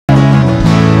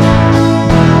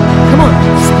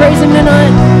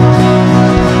life.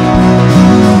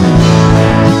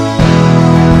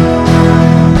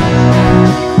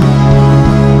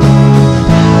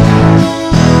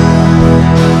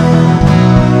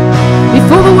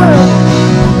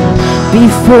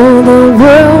 Before the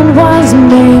world was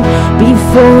made,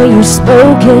 before you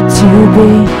spoke it to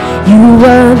be, you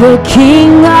were the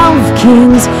King of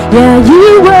Kings. Yeah,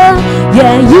 you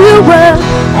were,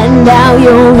 and now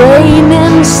you're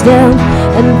reigning still,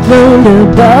 enthroned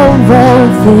above all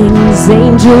things.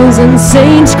 Angels and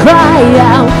saints cry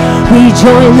out, we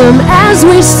join them as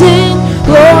we sing,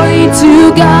 glory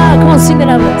to God. Come on, sing that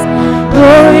out with us.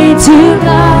 Glory to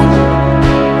God,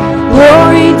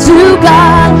 glory to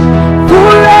God,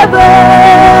 forever.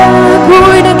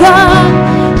 Glory to God,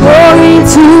 glory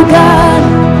to God,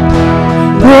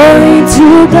 glory to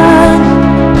God,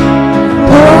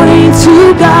 glory to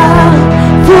God,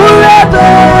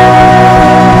 forever.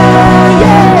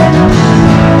 Yeah.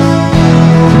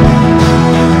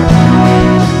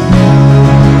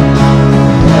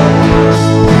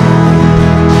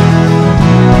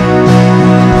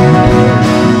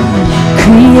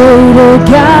 Creator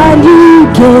God, you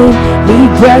gave me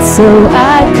breath so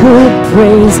I could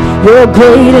praise your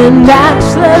great and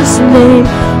matchless name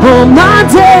all my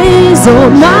days, all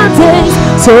my days.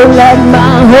 So let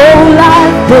my whole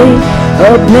life be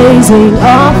a blazing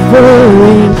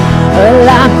offering, a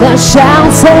life that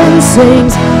shouts and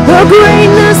sings the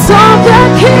greatness of the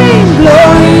King.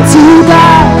 Glory to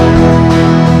God,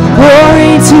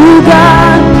 glory to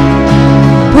God,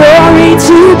 glory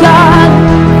to God,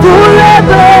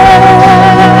 forever.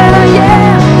 Yeah.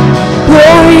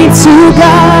 Glory to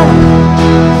God,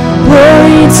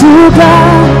 glory to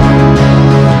God,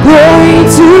 glory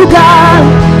to God,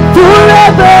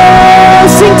 forever.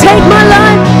 Sing, take my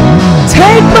life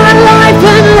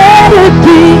and let it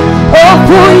be all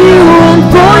for you and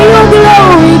for your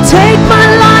glory. Take my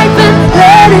life and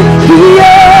let it be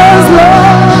yours,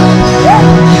 Lord.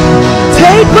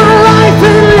 Take my life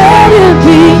and let it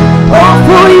be all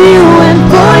for you and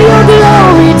for your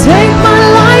glory. Take my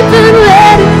life and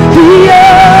let it be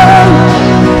yours.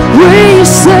 We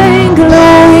sing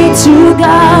glory to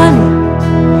God,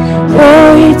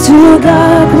 glory to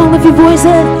God. Come on, lift your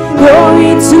voices.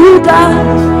 Glory to God,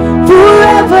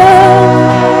 forever.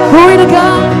 Glory to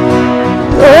God,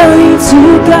 glory to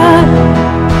God,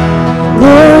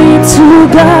 glory to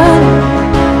God,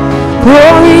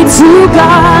 glory to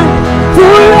God,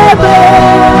 forever.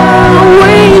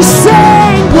 We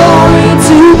sing glory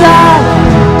to God,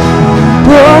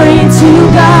 glory to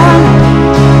God,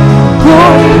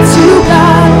 glory to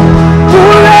God,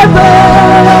 forever.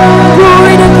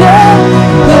 Glory to God,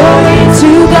 glory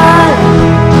to God,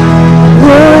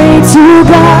 glory to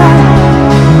God,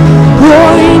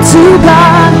 glory to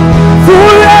God,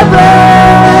 forever.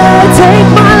 Take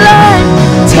my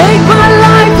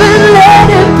life and let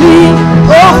it be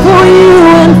all for you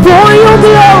and for your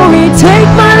glory. Take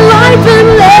my life and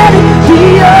let it be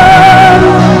yours.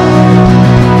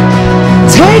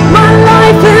 Take my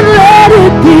life and let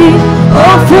it be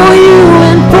all for you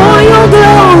and for your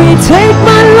glory. Take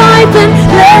my life and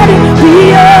let it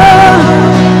be yours.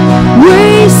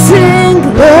 We sing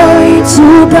glory to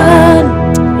God.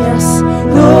 Yes,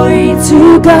 glory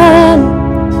to God,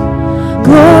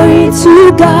 glory to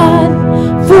God,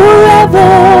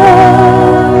 forever.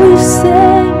 We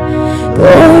sing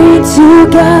glory to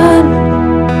God,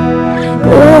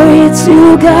 glory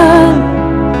to God,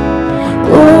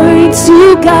 glory to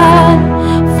God,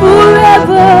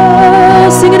 forever.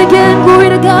 Sing it again, glory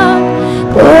to God,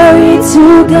 glory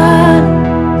to God,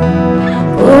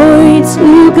 glory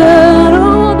to God,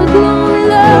 all the glory,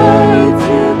 Lord,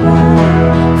 to God,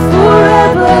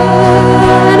 forever.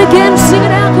 And again, sing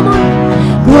it out, come on.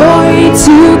 Glory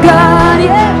to God,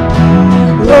 yeah.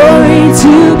 Glory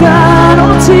to God,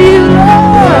 all to you,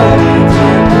 Lord,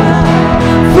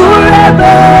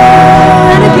 forever.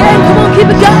 And again, come on, keep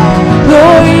it going.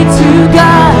 Glory to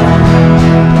God,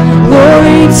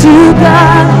 glory to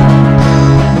God,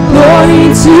 glory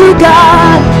to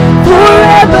God,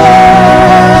 forever.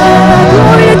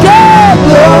 Glory to God,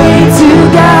 glory to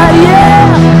God, yeah.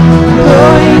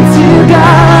 Glory to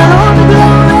God, all the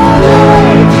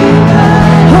glory to God,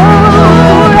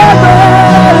 forever.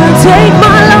 Take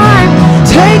my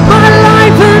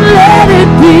life and let it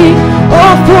be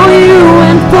all for you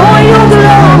and for your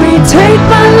glory. Take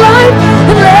my life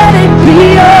and let it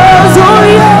be yours, all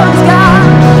yours, God.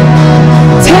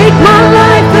 Take my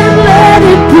life and let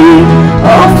it be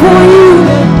all for you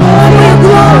and for your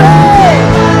glory.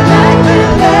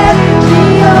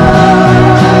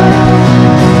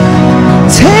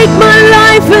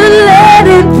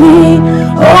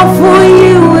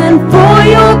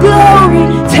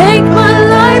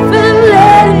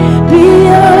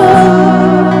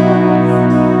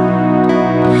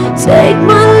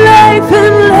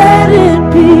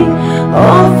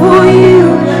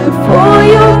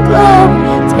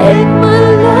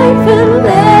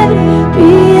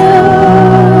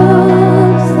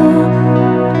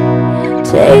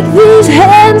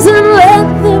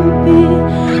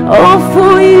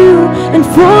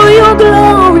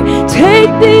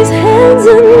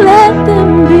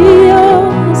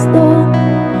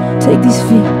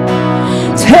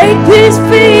 Take these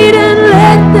feet and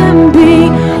let them be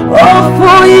all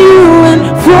for you and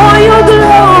for your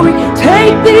glory.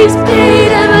 Take these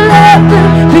feet and let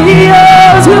them be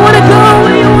yours. We want to go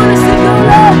where you want us to go,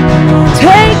 Lord.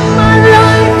 Take my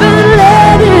life and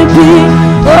let it be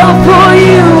all for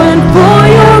you and for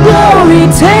your glory.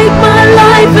 Take my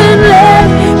life and let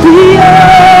it be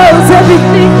yours.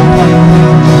 Everything.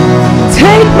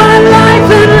 Take my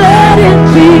life and let it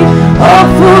be all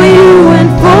for you and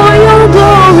for your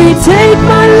glory. Take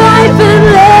my life and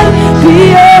let it be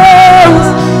yours.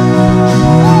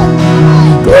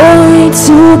 Glory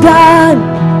to God.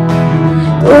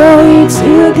 Glory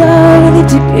to God. We need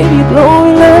to give you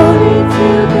glory, Lord. Glory to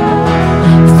God.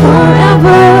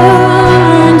 Forever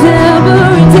and ever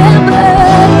and ever.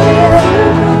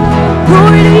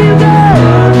 Glory to you, God.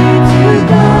 Glory to you,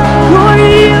 God.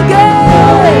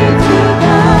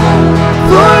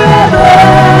 Forever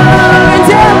and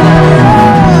ever.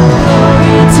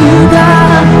 Glory to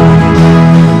God.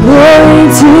 Glory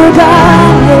to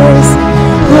God. Yes.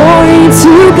 Glory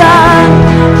to God.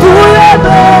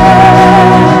 Forever.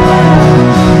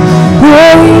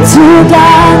 Glory to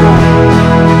God.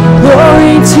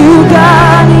 Glory to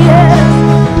God. Yes.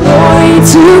 Glory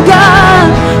to God.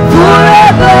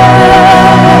 Forever.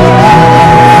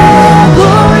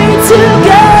 Glory to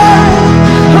God.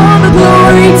 All the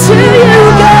glory to you,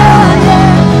 God.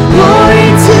 Glory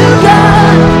to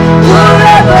God.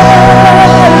 Forever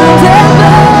and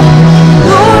ever.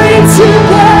 Glory to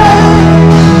God.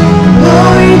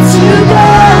 Glory to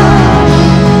God.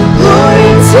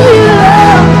 Glory to you,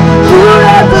 Lord.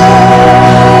 Forever.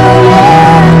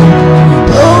 Yeah.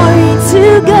 Glory to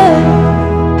God.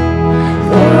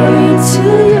 Glory to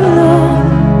you, Lord.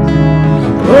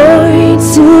 Glory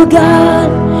to God.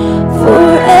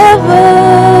 Forever.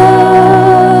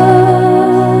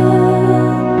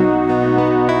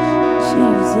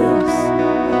 Jesus.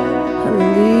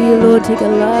 Hallelujah, Lord. Take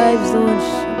our lives, Lord.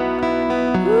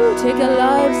 Take our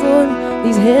lives, Lord.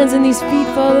 These hands and these feet,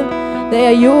 Father, they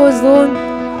are yours, Lord.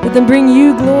 Let them bring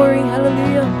you glory.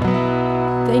 Hallelujah.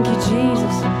 Thank you,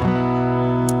 Jesus.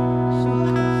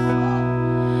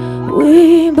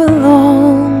 We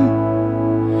belong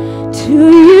to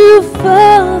you,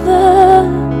 Father.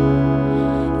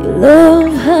 Your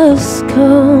love has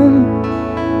come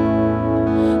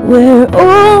where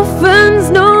orphans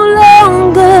no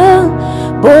longer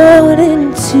brought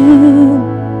into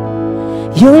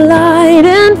your light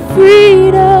and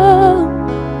freedom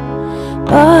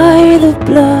by the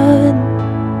blood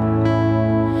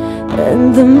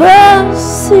and the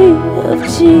mercy of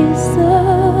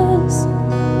Jesus.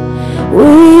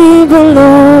 We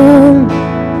belong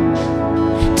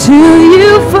to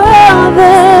you,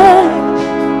 Father.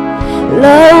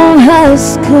 Love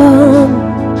has come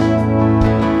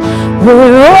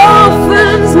where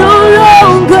orphans no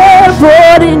longer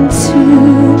brought into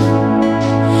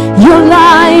your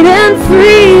light and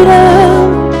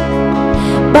freedom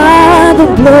by the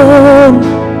blood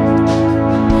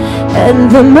and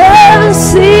the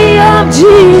mercy of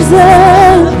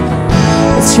Jesus.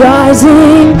 It's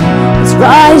rising, it's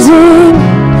rising,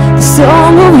 the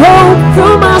song of hope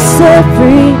from our set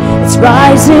free. It's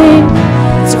rising,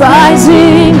 it's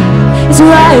rising, it's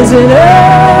rising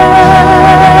up.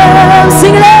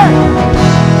 Sing it out.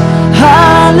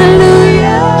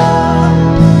 Hallelujah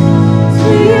to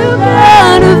you,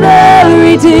 God of the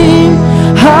redeemed.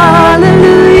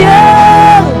 Hallelujah.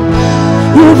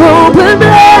 You've opened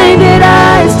blinded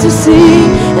eyes to see,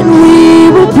 and we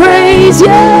will praise you.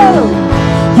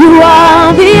 You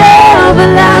are the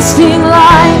everlasting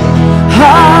light.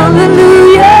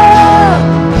 Hallelujah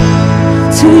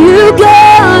to you,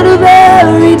 God of the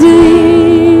redeemed.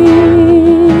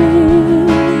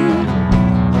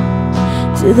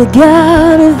 To the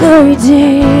God of the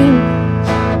redeemed.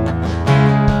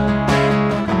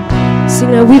 Sing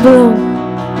now. We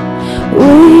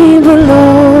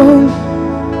belong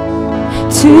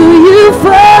to you,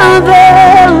 Father.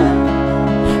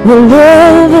 We're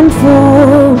loving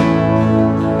for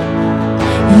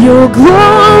your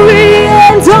glory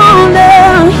and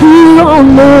honor here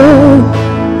on earth,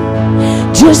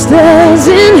 just as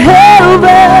in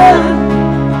heaven.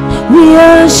 We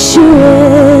are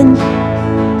assured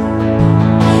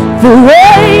the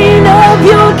reign of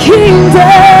your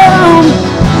kingdom.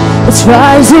 It's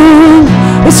rising,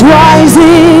 it's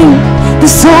rising. The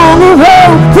song of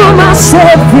hope from our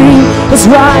set free. It's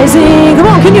rising. Come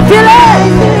on, can you feel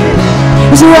it?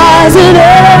 It's rising up.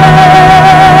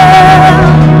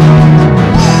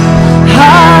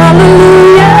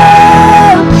 Hallelujah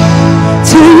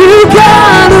to you,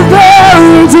 God of the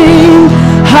redeemed.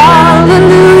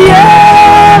 Hallelujah.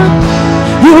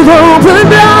 You've opened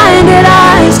blinded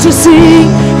eyes to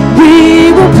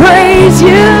praise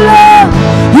you, Lord.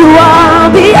 You are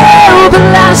the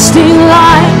everlasting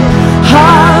light.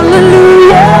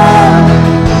 Hallelujah.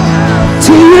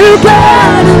 To you,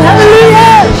 God.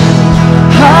 Hallelujah.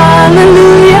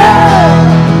 Hallelujah.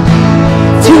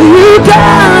 To you,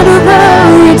 God of the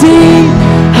redeemed.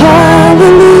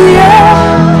 Hallelujah.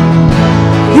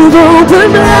 You've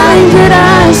opened blinded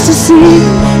eyes to see,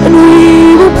 and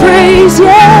we will praise you.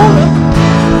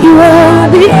 You are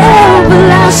the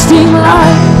everlasting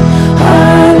light.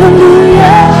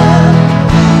 Hallelujah.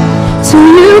 To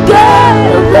you, God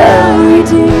of the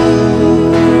redeemed.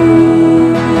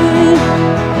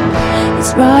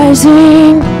 It's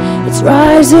rising, it's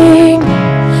rising.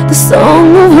 The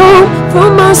song of hope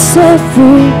from us set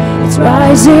free. It's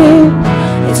rising,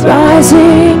 it's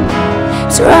rising.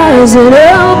 It's rising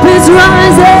up, it's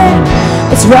rising.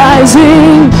 It's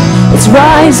rising, it's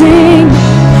rising.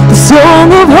 The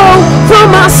song of hope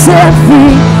from us set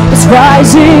free. It's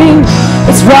rising,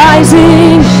 it's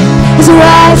rising. It's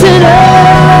rising up.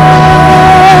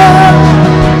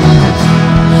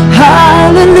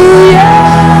 Hallelujah.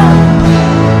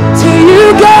 To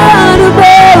you, God of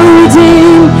all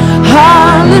redeemed.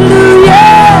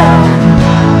 Hallelujah.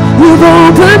 You've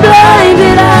opened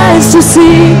blinded eyes to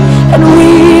see, and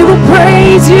we will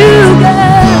praise you,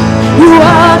 God. You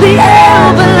are the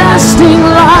everlasting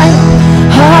light.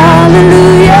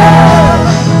 Hallelujah.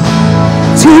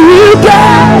 To you,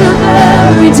 God of the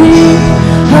redeemed.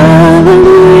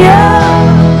 Hallelujah.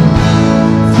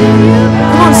 To you,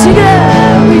 God. Come on, sing it.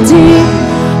 Redeemed.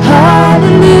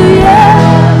 Hallelujah.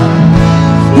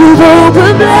 You've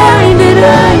opened blinded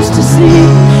eyes to see.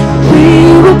 We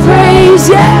will praise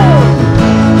you.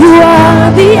 You are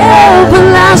the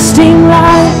everlasting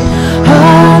light.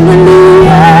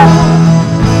 Hallelujah.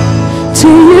 To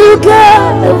you,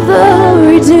 God of the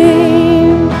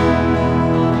redeemed.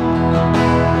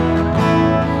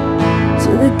 To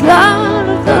the God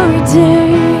of the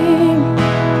redeemed.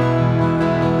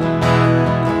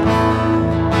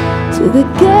 To the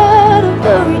God of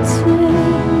the redeemed.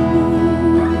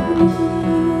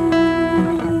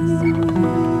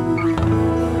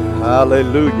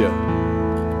 Hallelujah.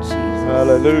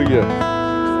 Hallelujah.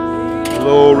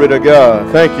 Glory to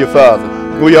God. Thank you, Father.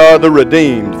 We are the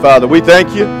redeemed, Father. We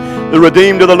thank you. The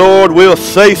redeemed of the Lord will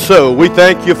say so. We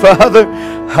thank you, Father.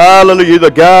 Hallelujah,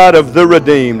 the God of the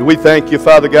redeemed. We thank you,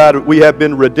 Father God. We have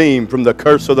been redeemed from the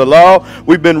curse of the law.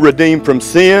 We've been redeemed from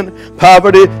sin,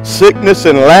 poverty, sickness,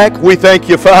 and lack. We thank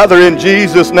you, Father, in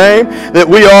Jesus' name, that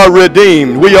we are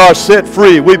redeemed. We are set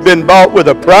free. We've been bought with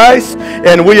a price,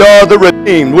 and we are the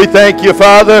redeemed. We thank you,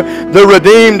 Father, the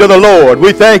redeemed of the Lord.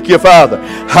 We thank you, Father.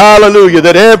 Hallelujah,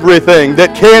 that everything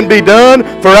that can be done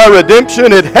for our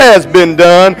redemption, it has been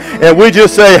done. And we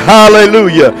just say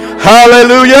hallelujah,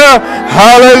 hallelujah,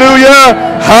 hallelujah,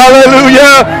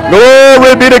 hallelujah.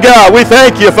 Glory be to God. We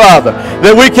thank you, Father,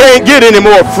 that we can't get any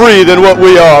more free than what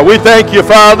we are. We thank you,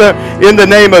 Father, in the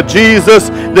name of Jesus,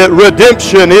 that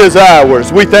redemption is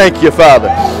ours. We thank you, Father.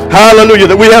 Hallelujah,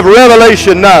 that we have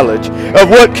revelation knowledge of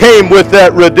what came with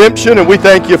that redemption. And we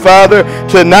thank you, Father,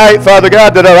 tonight, Father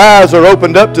God, that our eyes are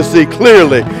opened up to see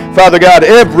clearly, Father God,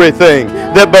 everything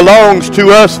that belongs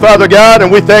to us, Father God. And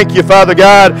we thank you, Father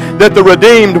God, that the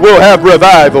redeemed will have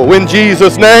revival. In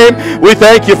Jesus' name, we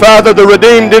thank you, Father, the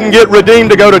redeemed didn't get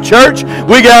redeemed to go to church.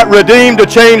 We got redeemed to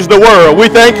change the world. We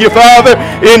thank you, Father,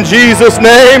 in Jesus'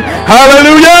 name.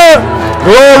 Hallelujah.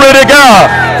 Glory to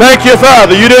God. Thank you,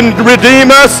 Father. You didn't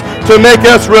redeem us to make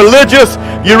us religious.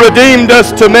 You redeemed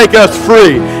us to make us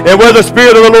free. And where the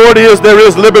Spirit of the Lord is, there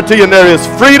is liberty and there is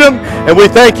freedom. And we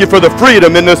thank you for the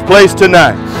freedom in this place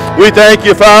tonight. We thank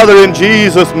you, Father, in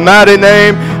Jesus' mighty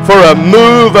name, for a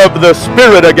move of the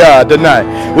Spirit of God tonight.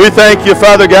 We thank you,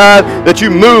 Father God, that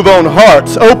you move on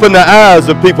hearts. Open the eyes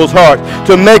of people's hearts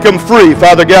to make them free,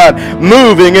 Father God.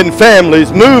 Moving in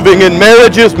families, moving in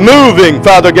marriages, moving,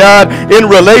 Father God, in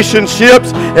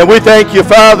relationships. And we thank you,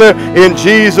 Father, in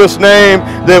Jesus' name,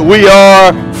 that we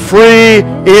are free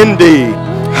indeed.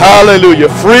 Hallelujah.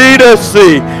 Free to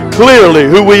see clearly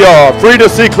who we are. Free to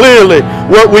see clearly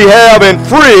what we have, and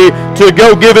free to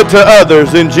go give it to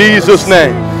others in Jesus'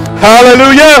 name.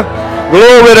 Hallelujah.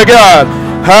 Glory to God.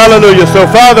 Hallelujah. So,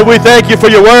 Father, we thank you for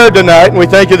your word tonight, and we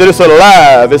thank you that it's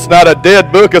alive. It's not a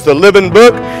dead book. It's a living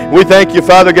book. We thank you,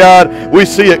 Father God. We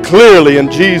see it clearly in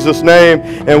Jesus' name,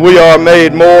 and we are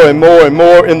made more and more and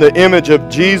more in the image of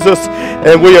Jesus.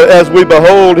 And we are, as we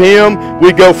behold him,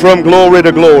 we go from glory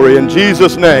to glory in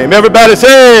Jesus' name. Everybody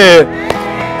say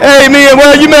amen.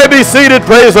 Well, you may be seated.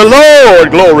 Praise the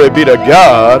Lord. Glory be to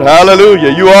God.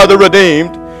 Hallelujah. You are the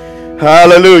redeemed.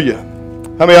 Hallelujah.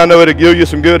 How many of y'all know it'll do you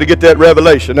some good to get that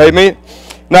revelation? Amen.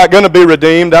 Not going to be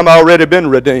redeemed. I'm already been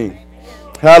redeemed.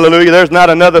 Hallelujah. There's not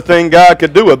another thing God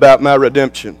could do about my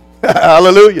redemption.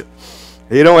 Hallelujah.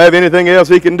 He don't have anything else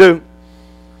he can do.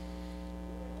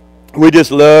 We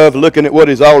just love looking at what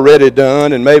he's already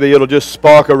done, and maybe it'll just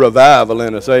spark a revival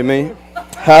in us. Amen.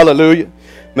 Hallelujah.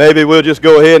 Maybe we'll just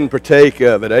go ahead and partake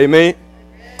of it. Amen.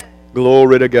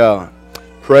 Glory to God.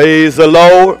 Praise the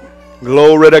Lord.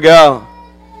 Glory to God.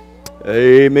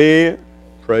 Amen.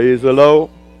 Praise the Lord.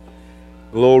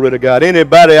 Glory to God.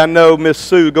 Anybody, I know Miss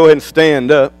Sue, go ahead and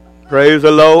stand up. Praise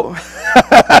the Lord.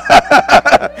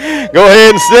 Go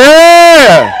ahead and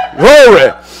stand.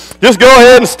 Glory. Just go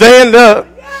ahead and stand up.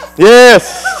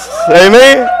 Yes.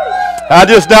 Amen. I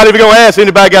just not even going to ask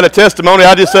anybody got a testimony.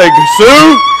 I just say,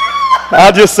 Sue.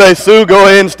 I just say, Sue, go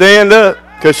ahead and stand up.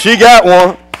 Because she got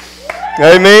one.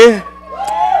 Amen.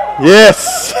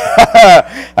 Yes.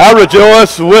 I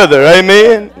rejoice with her.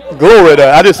 Amen. Glory to,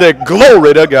 I just said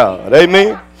glory to God.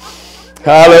 Amen.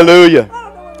 Hallelujah.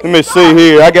 Let me see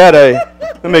here.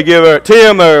 Let me give her,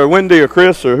 Tim or Wendy or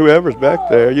Chris or whoever's back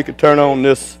there. You can turn on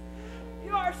this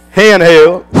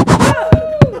handheld.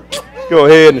 Go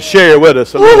ahead and share with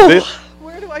us a little bit.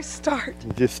 Where do I start?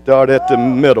 Just start at the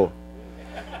middle.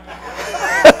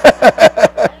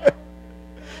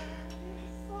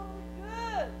 So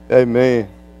good. Amen.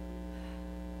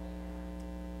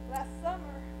 Last summer.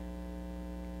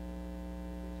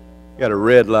 Got a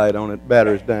red light on it.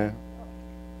 Battery's down.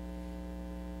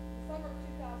 Summer of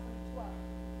 2012.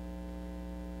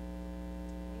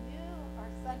 We knew our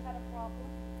son had a problem.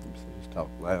 Just talk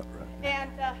loud, right?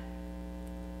 And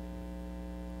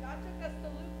God took us to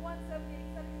Luke 1:78-79,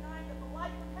 that the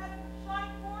light of heaven would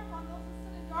shine forth on those who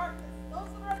sit in darkness, those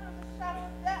that are under the shadow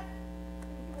of death, and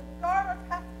he would guard our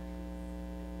path.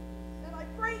 And I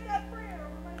prayed that prayer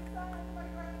over my son and my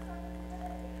grandson every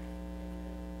day.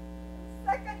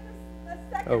 The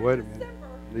second Oh, wait a minute. December,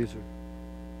 These are.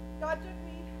 God took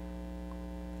me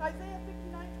to Isaiah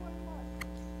 59:21.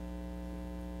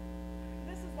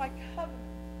 This is my covenant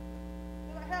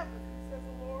that I have with you, says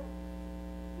the Lord.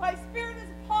 My spirit is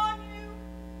upon you,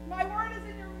 my word is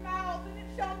in your mouth, and it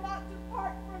shall not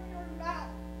depart from your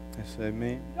mouth. Yes,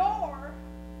 amen. Nor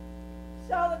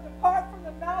shall it depart from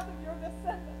the mouth of your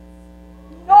descendants.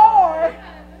 Nor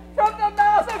from the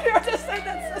mouth of your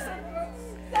descendants. Listen,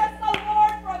 says the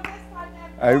Lord from this time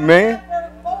and Amen.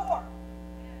 forevermore.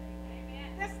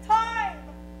 This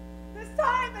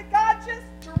time that God just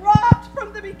dropped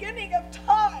from the beginning of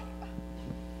time.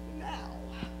 Now.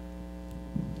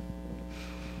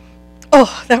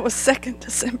 Oh, that was 2nd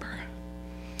December.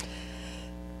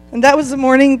 And that was the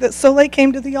morning that Soleil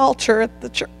came to the altar at the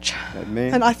church.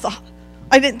 Amen. And I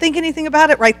didn't think anything about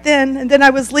it right then. And then I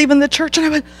was leaving the church and I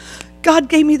went, God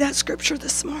gave me that scripture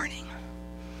this morning.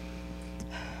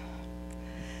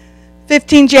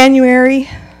 15 January,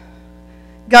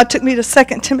 God took me to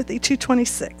 2 Timothy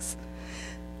 2:26.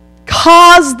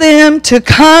 Cause them to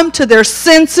come to their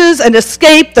senses and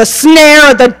escape the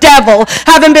snare of the devil,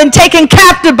 having been taken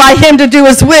captive by him to do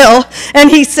his will. And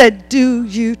he said, do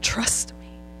you trust me?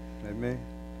 Amen.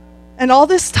 And all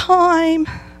this time,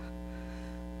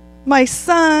 my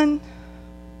son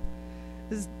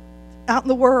is out in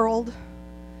the world,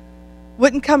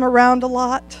 wouldn't come around a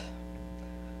lot.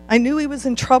 I knew he was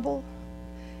in trouble.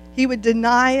 He would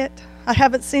deny it. I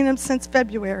haven't seen him since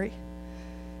February.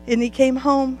 And he came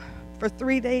home for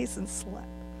 3 days and slept.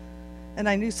 And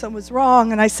I knew something was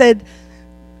wrong. And I said,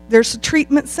 there's a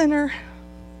treatment center.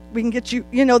 We can get you,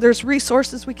 there's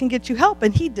resources. We can get you help.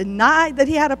 And he denied that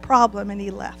he had a problem and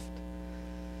he left.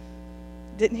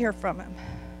 Didn't hear from him.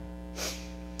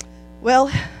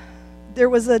 Well, there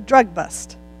was a drug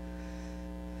bust.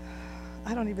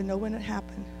 I don't even know when it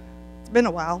happened. It's been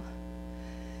a while.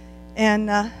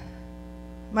 And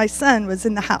my son was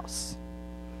in the house.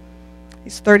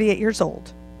 He's 38 years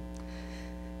old.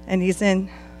 And he's in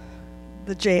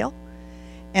the jail.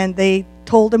 And they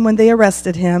told him when they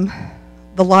arrested him,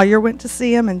 the lawyer went to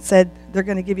see him and said, they're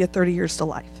going to give you 30 years to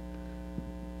life.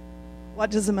 What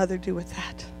does a mother do with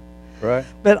that? Right.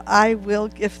 But I will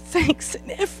give thanks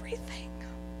in everything.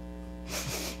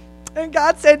 And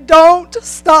God said, don't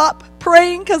stop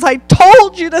praying, because I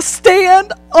told you to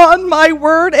stand on my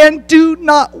word and do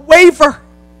not waver.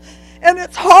 And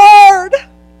it's hard.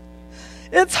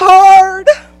 It's hard.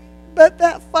 But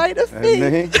that fight of faith.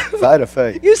 Amen. Fight of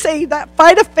faith. You say that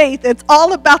fight of faith, it's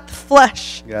all about the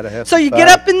flesh. You gotta have so some you fight. get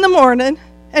up in the morning,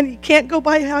 and you can't go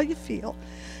by how you feel.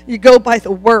 You go by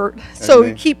the word. So Amen.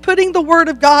 you keep putting the word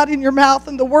of God in your mouth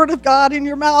and the word of God in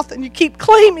your mouth, and you keep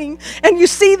claiming, and you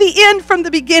see the end from the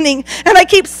beginning. And I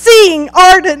keep seeing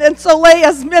Arden and Soleil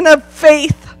as men of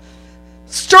faith,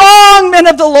 strong men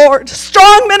of the Lord,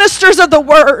 strong ministers of the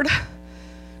word,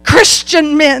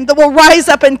 Christian men that will rise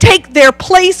up and take their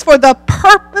place for the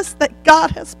purpose that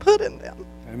God has put in them.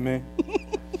 Amen.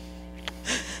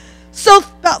 So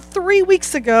about 3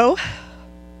 weeks ago,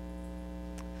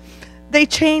 they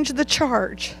changed the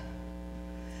charge.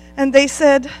 And they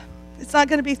said, it's not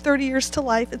going to be 30 years to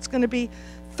life. It's going to be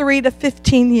 3 to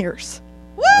 15 years.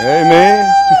 Woo!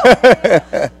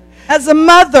 Amen. As a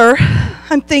mother,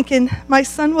 I'm thinking, my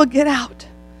son will get out.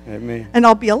 Amen. And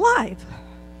I'll be alive.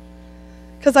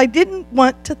 Because I didn't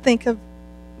want to think of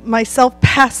myself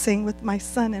passing with my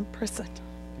son in prison.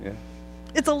 Yeah.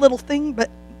 It's a little thing, but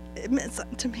it meant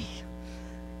something to me.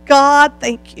 God,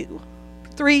 thank you.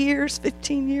 3 years,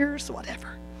 15 years, whatever.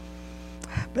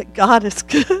 But God is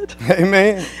good.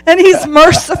 Amen. And He's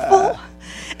merciful.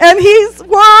 And His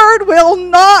word will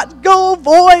not go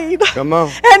void. Come on.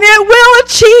 And it will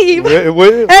achieve. It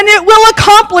will. And it will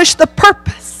accomplish the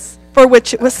purpose for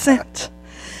which it was sent.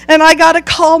 And I got a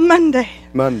call Monday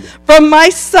from my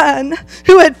son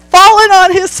who had fallen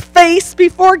on his face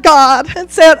before God and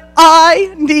said,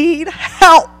 I need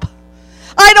help.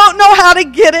 I don't know how to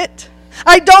get it.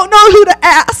 I don't know who to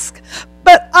ask,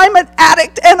 but I'm an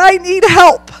addict and I need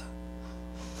help.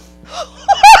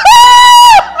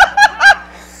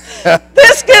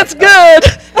 This gets good.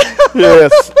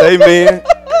 Yes, amen.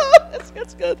 This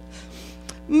gets good.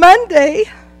 Monday,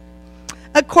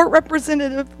 a court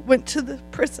representative went to the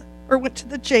prison, or went to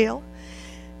the jail,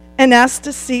 and asked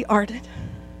to see Arden.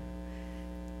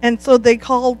 And so they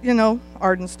called,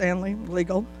 Arden Stanley,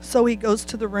 legal. So he goes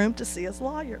to the room to see his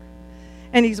lawyer.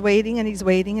 And he's waiting, and he's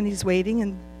waiting, and he's waiting.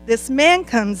 And this man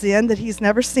comes in that he's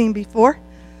never seen before.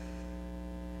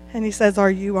 And he says,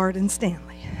 are you Arden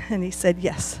Stanley? And he said,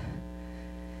 yes.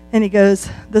 And he goes,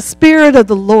 the Spirit of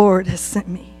the Lord has sent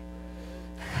me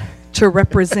to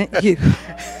represent you. Glory.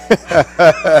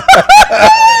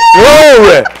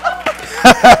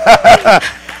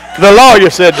 The lawyer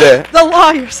said that. The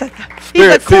lawyer said that.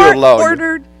 Spirit-filled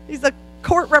lawyer. He's a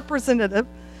court representative.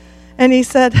 And he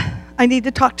said, I need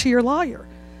to talk to your lawyer.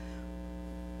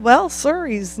 Well, sir,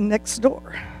 he's next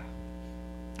door.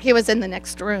 He was in the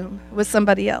next room with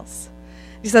somebody else.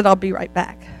 He said, I'll be right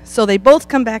back. So they both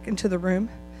come back into the room.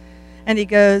 And he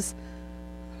goes,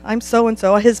 I'm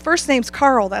so-and-so. His first name's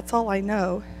Carl. That's all I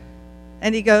know.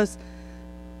 And he goes,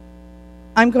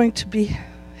 I'm going to be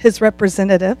his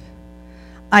representative.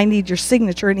 I need your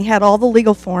signature. And he had all the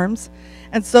legal forms.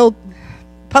 And so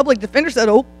public defender said,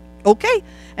 oh, okay.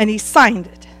 And he signed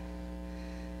it.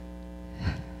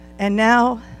 And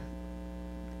now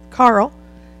Carl,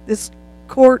 this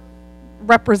court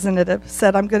representative,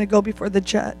 said, I'm going to go before the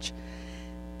judge.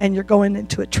 And you're going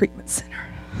into a treatment center.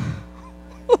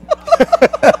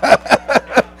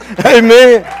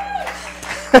 Amen.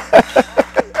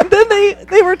 And then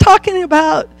they were talking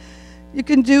about you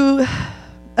can do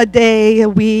a day, a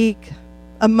week,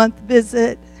 a month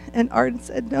visit. And Arden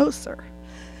said, no, sir.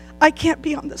 I can't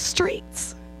be on the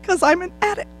streets because I'm an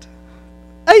addict.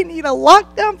 I need a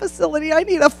lockdown facility. I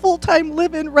need a full-time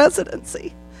live-in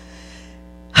residency.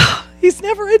 He's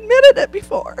never admitted it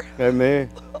before. Amen.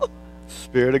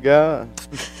 Spirit of God.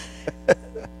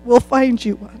 We'll find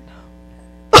you one.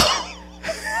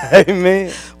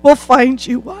 Amen. We'll find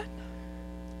you one.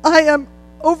 I am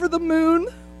over the moon.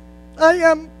 I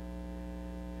am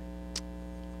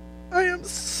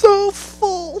so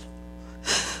full.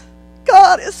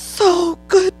 God is so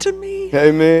good to me.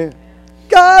 Amen.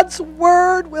 God's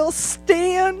word will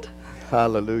stand.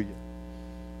 Hallelujah.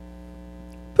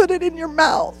 Put it in your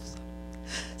mouth.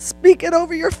 Speak it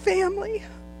over your family.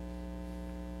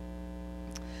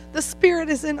 The Spirit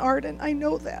is in Arden. I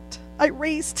know that. I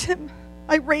raised him.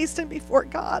 I raised him before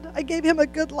God. I gave him a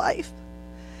good life.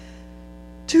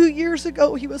 2 years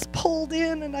ago, he was pulled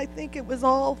in, and I think it was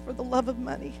all for the love of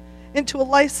money, into a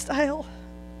lifestyle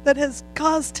that has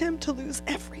caused him to lose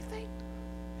everything.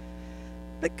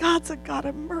 But God's a God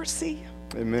of mercy.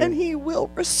 Amen. And He will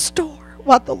restore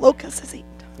what the locust has eaten.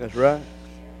 That's right.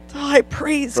 So I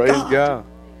praise God. Praise God.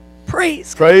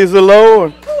 Praise God. Praise the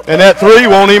Lord. And that 3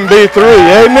 won't even be 3.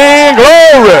 Amen.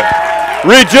 Glory.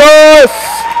 Rejoice.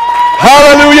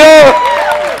 Hallelujah.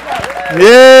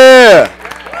 Yeah.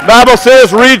 Bible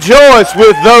says rejoice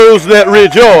with those that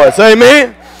rejoice.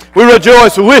 Amen. We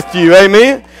rejoice with you.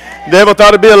 Amen. Devil thought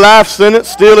it'd be a life sentence,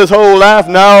 steal his whole life.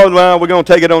 No, well, we're going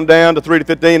to take it on down to 3 to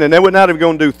 15, and then we're not even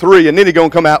going to do 3, and then he's going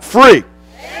to come out free.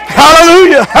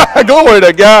 Hallelujah. Glory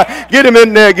to God. Get him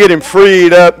in there, get him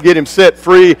freed up, get him set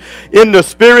free in the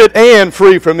spirit and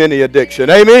free from any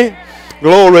addiction. Amen.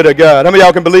 Glory to God. How many of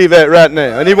y'all can believe that right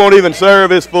now? And he won't even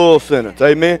serve his full sentence.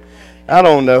 Amen. I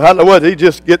don't know. What he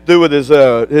just get through with his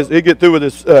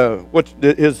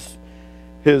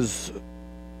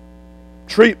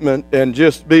treatment and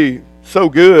just be so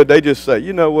good, they just say,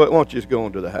 you know what, why don't you just go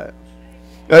into the house?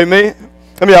 Amen?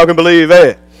 How many of y'all can believe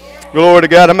that? Glory to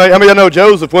God. How many of y'all know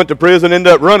Joseph went to prison and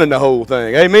ended up running the whole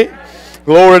thing? Amen?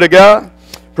 Glory to God.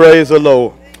 Praise the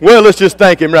Lord. Well, let's just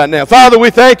thank him right now. Father, we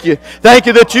thank you. Thank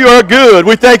you that you are good.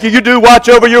 We thank you. You do watch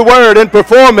over your word and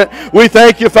perform it. We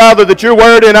thank you, Father, that your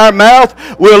word in our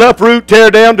mouth will uproot, tear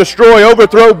down, destroy,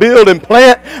 overthrow, build, and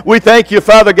plant. We thank you,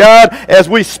 Father God, as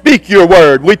we speak your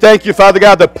word. We thank you, Father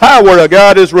God, the power of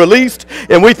God is released.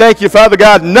 And we thank you, Father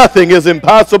God, nothing is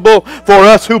impossible for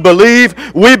us who believe.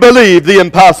 We believe the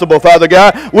impossible, Father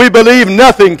God. We believe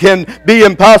nothing can be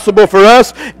impossible for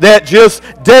us that just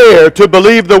dare to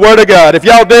believe the word of God. If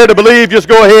y'all dare to believe, just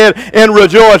go ahead and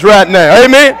rejoice right now.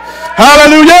 Amen.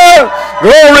 Hallelujah.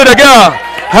 Glory to God.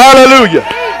 Hallelujah.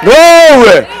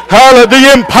 Glory. Hallelujah.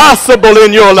 The impossible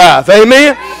in your life.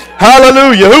 Amen.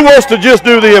 Hallelujah. Who wants to just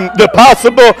do the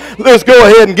possible? Let's go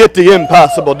ahead and get the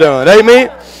impossible done. Amen.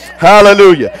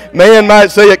 Hallelujah. Man might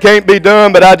say it can't be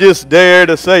done, but I just dare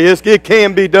to say it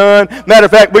can be done. Matter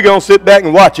of fact, we're going to sit back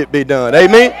and watch it be done.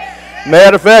 Amen.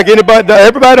 Matter of fact,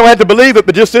 everybody don't have to believe it,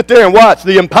 but just sit there and watch.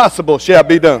 The impossible shall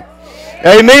be done.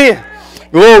 Amen.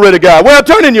 Glory to God. Well,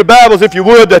 turn in your Bibles, if you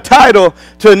would. The title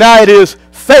tonight is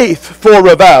Faith for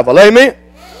Revival. Amen.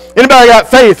 Anybody got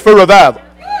faith for revival?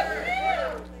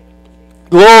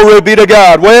 Glory be to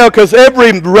God. Well, because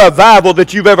every revival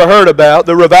that you've ever heard about,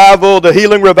 the revival, the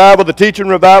healing revival, the teaching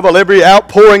revival, every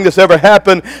outpouring that's ever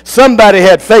happened, somebody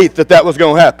had faith that that was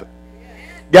going to happen.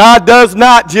 God does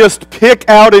not just pick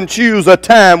out and choose a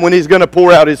time when he's going to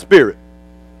pour out his Spirit.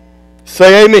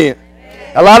 Say amen.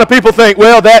 A lot of people think,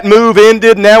 well, that move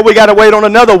ended, now we got to wait on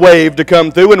another wave to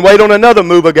come through and wait on another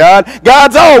move of God.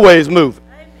 God's always moving.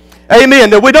 Amen.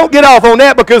 Now, we don't get off on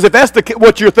that, because if that's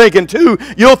what you're thinking too,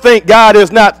 you'll think God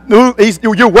is not,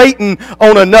 you're waiting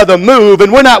on another move, and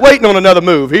we're not waiting on another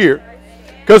move here.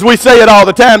 Because we say it all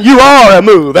the time, you are a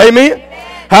move. Amen.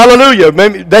 Hallelujah.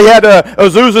 Maybe they had a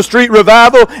Azusa Street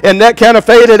revival, and that kind of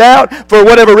faded out for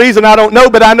whatever reason, I don't know,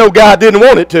 but I know God didn't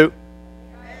want it to.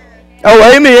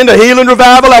 Oh, amen. The healing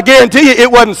revival, I guarantee you,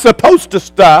 it wasn't supposed to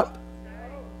stop.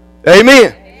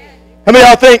 Amen. How many of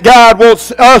y'all think God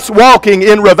wants us walking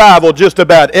in revival just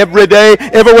about every day,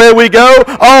 everywhere we go?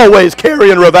 Always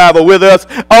carrying revival with us.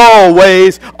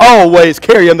 Always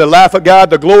carrying the life of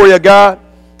God, the glory of God.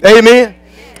 Amen.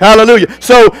 Hallelujah.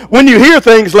 So when you hear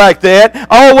things like that,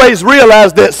 always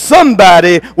realize that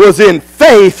somebody was in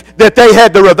faith that they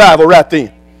had the revival right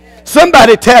then.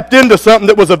 Somebody tapped into something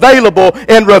that was available,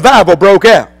 and revival broke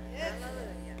out.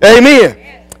 Amen.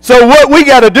 So what we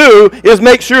got to do is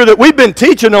make sure that we've been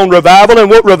teaching on revival and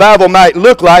what revival might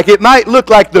look like. It might look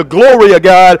like the glory of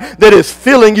God that is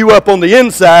filling you up on the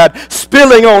inside,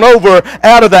 spilling on over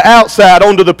out of the outside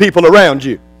onto the people around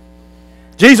you.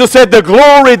 Jesus said, the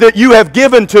glory that you have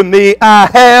given to me, I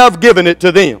have given it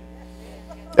to them.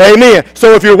 Amen.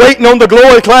 So if you're waiting on the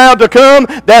glory cloud to come,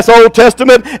 that's Old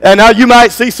Testament, and now you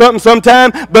might see something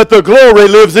sometime, but the glory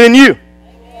lives in you.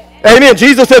 Amen.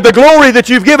 Jesus said, the glory that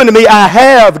you've given to me, I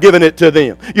have given it to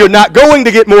them. You're not going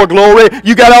to get more glory.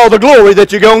 You got all the glory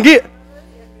that you're going to get.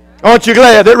 Aren't you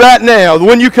glad that right now,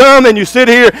 when you come and you sit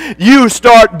here, you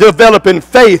start developing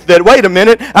faith that, wait a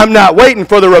minute, I'm not waiting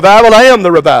for the revival, I am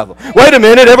the revival. Wait a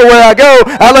minute, everywhere I go,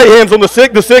 I lay hands on the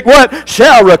sick what?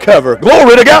 Shall recover.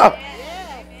 Glory to God.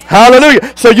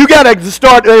 Hallelujah. So you got to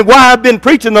start, and why I've been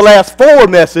preaching the last 4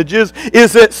 messages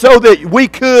is that so that we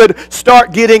could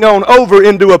start getting on over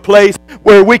into a place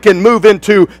where we can move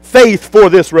into faith for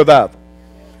this revival.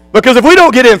 Because if we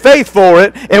don't get in faith for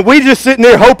it, and we just sitting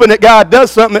there hoping that God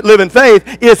does something at living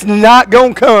faith, it's not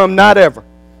going to come, not ever.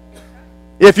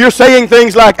 If you're saying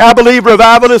things like, I believe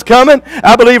revival is coming,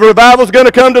 I believe revival is going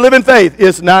to come to living faith,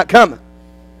 it's not coming.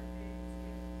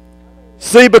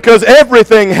 See, because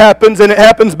everything happens, and it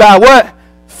happens by what?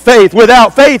 Faith.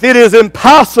 Without faith, it is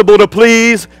impossible to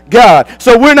please God.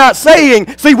 So we're not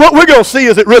saying, see, what we're going to see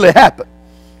is it really happened.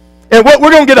 And what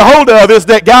we're going to get a hold of is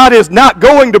that God is not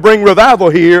going to bring revival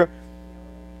here.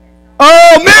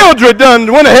 Oh, Mildred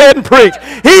done went ahead and preached.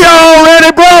 He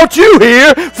already brought you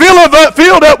here,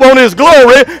 filled up on his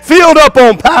glory, filled up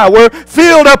on power,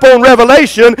 filled up on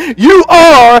revelation. You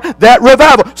are that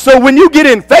revival. So when you get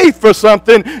in faith for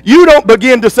something, you don't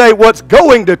begin to say what's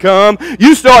going to come.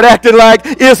 You start acting like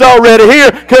it's already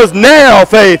here, because now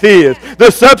faith is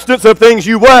the substance of things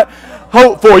you what?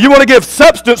 Hope for. You want to give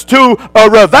substance to a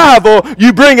revival,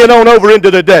 you bring it on over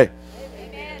into the day.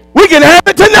 Amen. We can have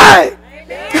it tonight.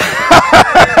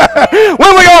 When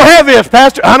are we going to have this,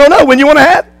 Pastor? I don't know. When you want to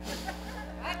have it?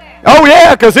 Oh,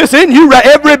 yeah, Because it's in you. Right?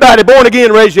 Everybody born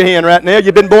again, raise your hand right now.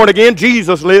 You've been born again.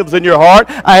 Jesus lives in your heart.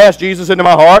 I asked Jesus into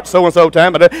my heart so-and-so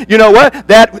time. But you know what?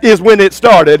 That is when it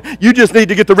started. You just need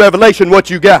to get the revelation what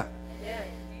you got.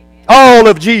 All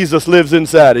of Jesus lives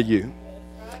inside of you.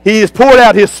 He has poured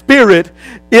out His Spirit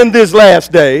in these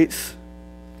last days.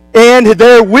 And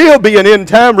there will be an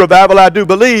end-time revival, I do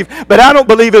believe. But I don't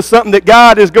believe it's something that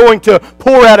God is going to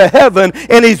pour out of heaven,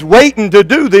 and He's waiting to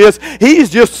do this. He's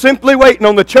just simply waiting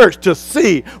on the church to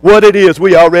see what it is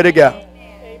we already got.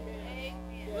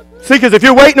 See, because if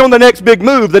you're waiting on the next big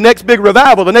move, the next big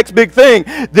revival, the next big thing,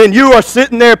 then you are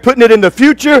sitting there putting it in the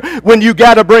future when you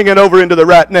got to bring it over into the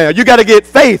right now. You got to get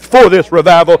faith for this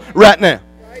revival right now.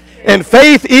 And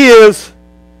faith is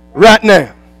right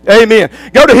now. Amen.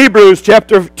 Go to Hebrews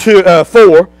chapter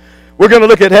 4. We're going to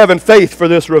look at having faith for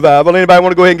this revival. Anybody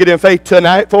want to go ahead and get in faith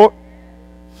tonight for it?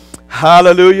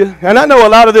 Hallelujah. And I know a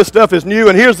lot of this stuff is new,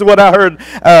 and here's what I heard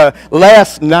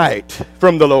last night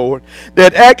from the Lord.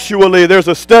 That actually there's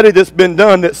a study that's been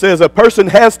done that says a person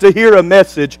has to hear a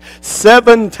message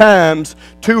 7 times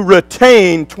to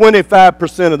retain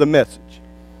 25% of the message.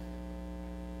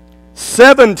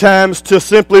 7 times to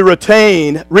simply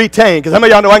retain. Because how many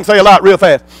of y'all know I can say a lot real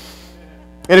fast?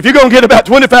 And if you're going to get about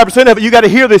 25% of it, you got to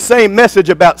hear the same message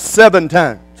about 7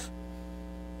 times.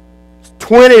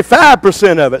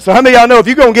 25% of it. So how many of y'all know if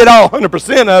you're going to get all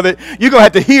 100% of it, you're going to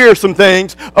have to hear some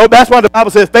things. Oh, that's why the Bible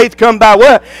says faith come by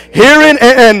what? Hearing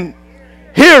and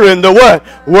hearing the what?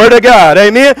 Word of God.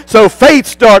 Amen? So faith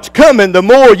starts coming the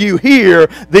more you hear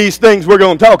these things we're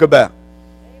going to talk about.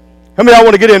 How many of y'all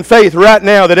want to get in faith right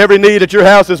now that every need at your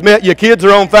house is met? Your kids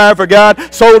are on fire for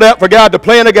God, sold out for God. The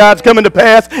plan of God's coming to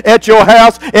pass at your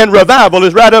house, and revival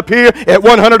is right up here at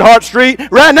 100 Hart Street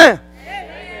right now.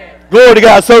 Amen. Glory to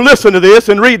God. So listen to this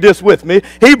and read this with me.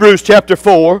 Hebrews chapter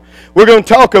 4. We're going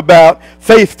to talk about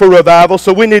faith for revival.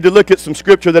 So we need to look at some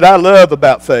scripture that I love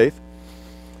about faith.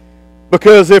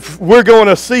 Because if we're going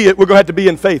to see it, we're going to have to be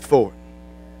in faith for it.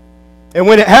 And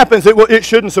when it happens, it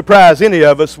shouldn't surprise any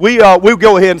of us. We'll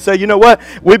go ahead and say, you know what?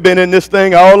 We've been in this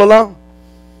thing all along.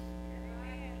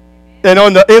 And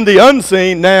in the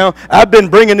unseen now, I've been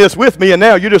bringing this with me, and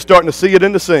now you're just starting to see it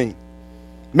in the scene.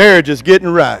 Marriage is getting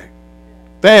right.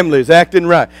 Families acting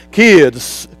right.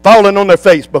 Kids falling on their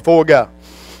face before God.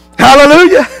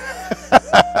 Hallelujah.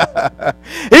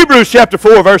 Hebrews chapter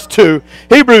 4, verse 2.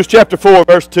 Hebrews chapter 4,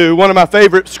 verse 2. One of my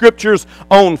favorite scriptures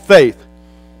on faith.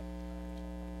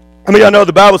 How many of y'all know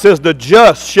the Bible says the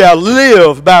just shall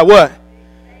live by what?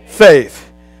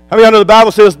 Faith. How many of y'all know the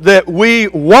Bible says that we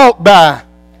walk by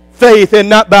faith and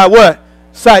not by what?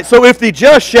 Sight. So if the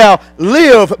just shall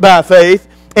live by faith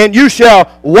and you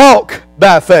shall walk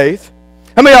by faith,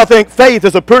 how many of y'all think faith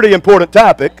is a pretty important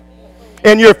topic?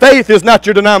 And your faith is not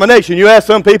your denomination. You ask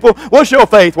some people, what's your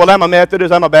faith? Well, I'm a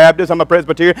Methodist, I'm a Baptist, I'm a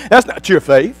Presbyterian. That's not your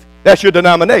faith. That's your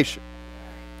denomination.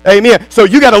 Amen. So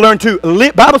you got to learn to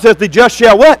live. Bible says the just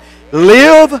shall what?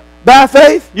 Live by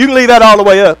faith. You can leave that all the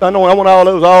way up. I know I want all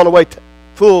those all the way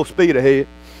full speed ahead.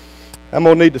 I'm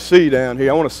going to need to see down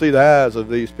here. I want to see the eyes of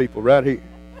these people right here.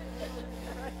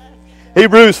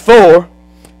 Hebrews 4,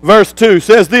 verse 2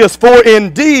 says this, for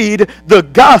indeed the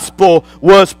gospel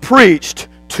was preached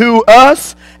to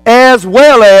us as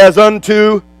well as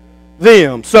unto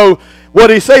them. So what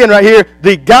he's saying right here,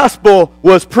 the gospel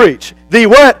was preached. The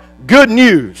what? Good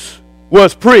news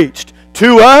was preached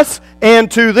to us and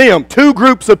to them. 2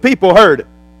 groups of people heard it.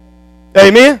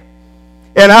 Amen?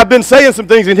 And I've been saying some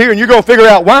things in here, and you're going to figure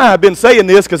out why I've been saying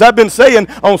this, because I've been saying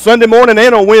on Sunday morning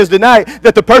and on Wednesday night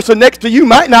that the person next to you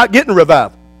might not get in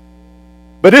revival.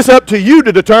 But it's up to you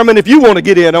to determine if you want to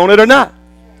get in on it or not.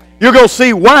 You're going to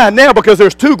see why now, because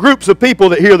there's 2 groups of people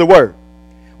that hear the word.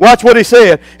 Watch what he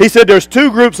said. He said there's 2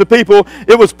 groups of people.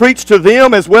 It was preached to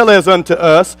them as well as unto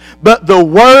us. But the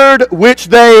word which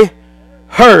they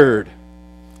heard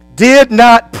did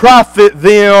not profit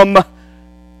them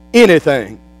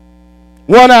anything.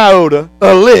 1 iota,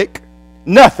 a lick,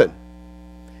 nothing.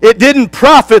 It didn't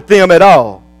profit them at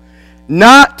all.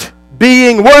 Not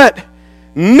being what?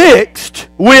 Mixed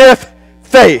with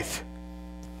faith.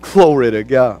 Glory to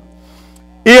God.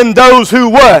 In those who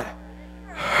what?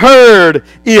 Heard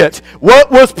it.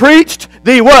 What was preached?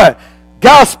 The what?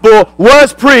 Gospel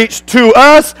was preached to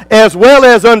us as well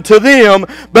as unto them,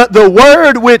 but the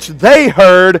word which they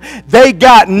heard, they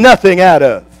got nothing out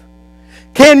of.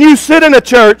 Can you sit in a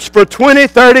church for 20,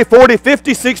 30, 40,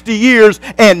 50, 60 years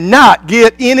and not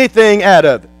get anything out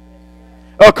of it?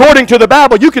 According to the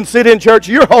Bible, you can sit in church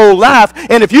your whole life,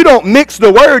 and if you don't mix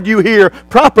the word you hear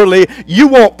properly, you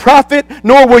won't profit,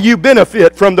 nor will you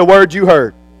benefit from the word you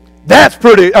heard. That's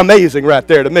pretty amazing right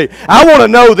there to me. I want to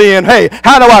know then, hey,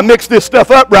 how do I mix this stuff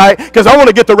up right? Because I want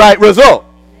to get the right result.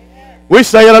 We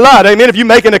say it a lot, amen. If you're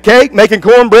making a cake, making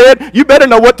cornbread, you better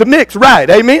know what to mix right,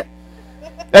 amen.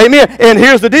 Amen. And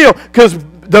here's the deal, because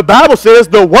the Bible says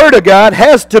the Word of God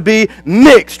has to be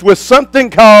mixed with something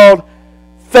called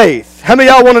faith. How many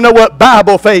of y'all want to know what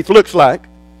Bible faith looks like?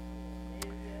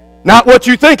 Not what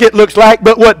you think it looks like,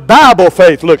 but what Bible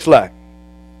faith looks like.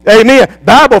 Amen.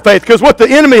 Bible faith, because what the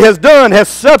enemy has done has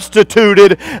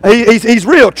substituted. He's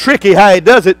real tricky how he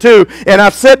does it too. And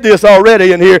I've said this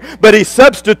already in here, but he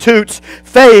substitutes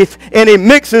faith and he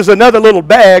mixes another little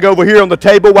bag over here on the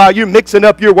table while you're mixing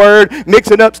up your word,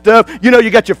 mixing up stuff. You know, you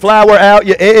got your flour out,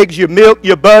 your eggs, your milk,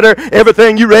 your butter,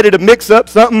 everything. You ready to mix up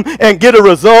something and get a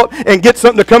result and get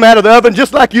something to come out of the oven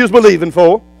just like you was believing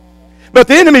for. But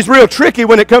the enemy's real tricky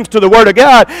when it comes to the Word of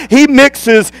God. He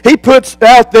puts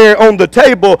out there on the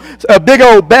table a big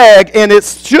old bag, and it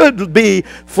should be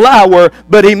flour,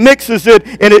 but he mixes it,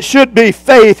 and it should be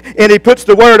faith, and he puts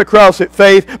the Word across it,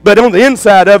 faith. But on the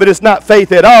inside of it, it's not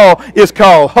faith at all. It's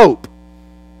called hope.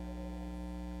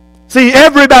 See,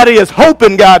 everybody is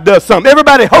hoping God does something.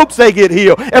 Everybody hopes they get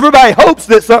healed. Everybody hopes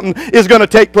that something is going to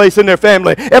take place in their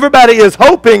family. Everybody is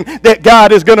hoping that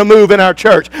God is going to move in our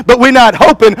church. But we're not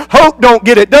hoping. Hope don't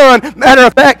get it done. Matter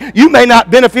of fact, you may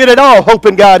not benefit at all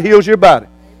hoping God heals your body.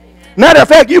 Matter of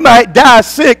fact, you might die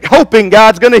sick hoping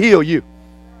God's going to heal you.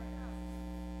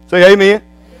 Say amen.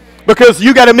 Because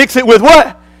you got to mix it with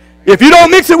what? If you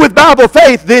don't mix it with Bible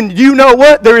faith, then you know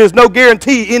what? There is no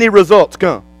guarantee any results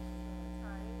come.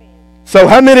 So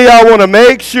how many of y'all want to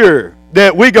make sure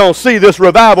that we're going to see this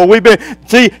revival?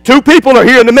 See, two people are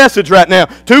hearing the message right now.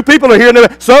 Two people are hearing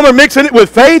it. Some are mixing it with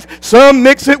faith. Some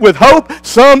mix it with hope.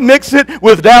 Some mix it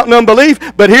with doubt and unbelief.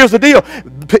 But here's the deal.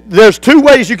 There's two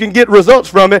ways you can get results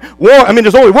from it.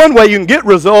 There's only one way you can get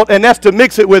result, and that's to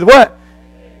mix it with what?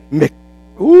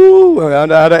 Ooh,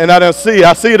 and I see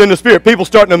it in the spirit. People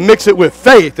starting to mix it with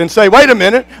faith and say, wait a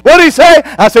minute. What did he say?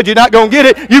 I said, you're not going to get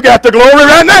it. You got the glory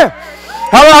right now.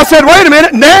 I said, wait a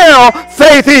minute, now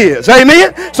faith is.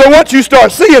 Amen? So once you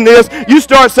start seeing this, you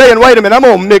start saying, wait a minute, I'm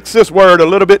going to mix this word a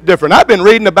little bit different. I've been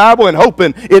reading the Bible and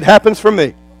hoping it happens for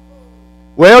me.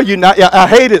 Well, I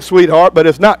hate it, sweetheart, but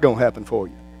it's not going to happen for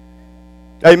you.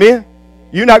 Amen?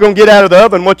 You're not going to get out of the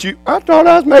oven I thought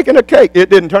I was making a cake. It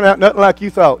didn't turn out nothing like you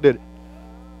thought, did it?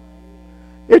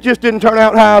 It just didn't turn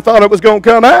out how I thought it was going to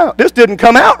come out. This didn't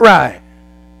come out right.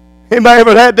 Anybody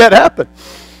ever had that happen?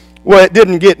 Well, it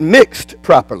didn't get mixed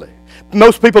properly.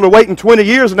 Most people are waiting 20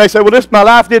 years and they say, well, my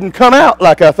life didn't come out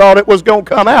like I thought it was going to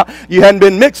come out. You hadn't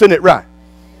been mixing it right.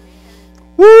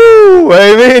 Woo,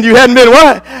 amen. You hadn't been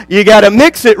what? You got to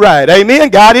mix it right, amen.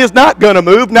 God is not going to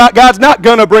move. God's not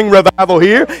going to bring revival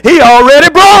here. He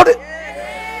already brought it.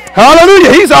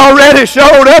 Hallelujah. He's already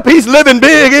showed up. He's living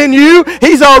big in you.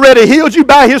 He's already healed you.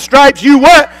 By his stripes, you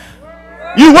what?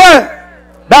 You what?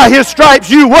 By his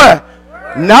stripes, you what?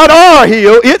 Not are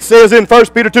healed. It says in 1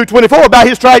 Peter 2:24, by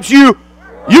his stripes you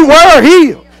were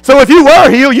healed. So if you were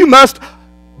healed, you must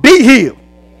be healed.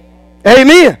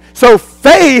 Amen. So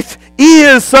faith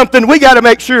is something we got to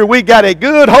make sure we got a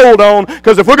good hold on,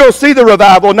 because if we're going to see the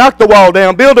revival, knock the wall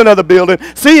down, build another building,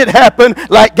 see it happen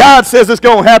like God says it's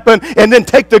going to happen, and then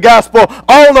take the gospel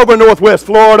all over Northwest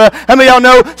Florida. How many of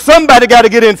y'all know somebody got to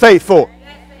get in faith for it?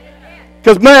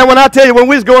 Because, man, when I tell you, when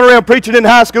we was going around preaching in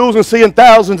high schools and seeing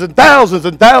thousands and thousands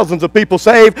and thousands of people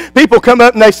saved, people come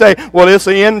up and they say, well, it's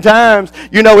the end times.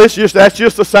 You know, that's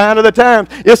just a sign of the times.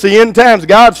 It's the end times.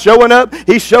 God's showing up.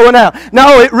 He's showing out.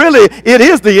 No, it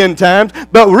is the end times,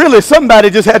 but really somebody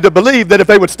just had to believe that if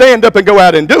they would stand up and go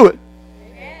out and do it,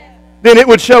 then it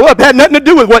would show up. It had nothing to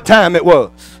do with what time it was.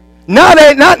 Not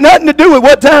nothing to do with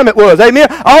what time it was. Amen.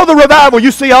 All the revival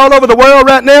you see all over the world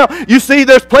right now, you see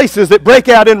there's places that break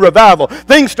out in revival.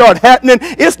 Things start happening.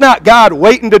 It's not God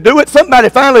waiting to do it. Somebody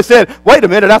finally said, wait a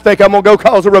minute, I think I'm going to go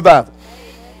cause a revival.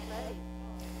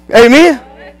 Amen.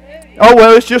 Oh,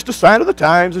 well, it's just a sign of the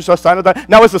times. It's a sign of the...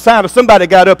 No, it's a sign of somebody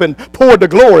got up and poured the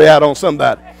glory out on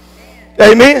somebody.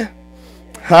 Amen.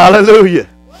 Hallelujah.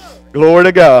 Glory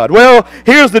to God. Well,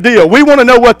 here's the deal. We want to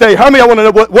know what they... How many of y'all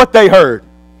want to know what they heard?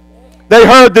 They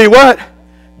heard the what?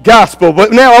 Gospel.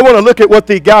 But now I want to look at what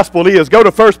the gospel is. Go to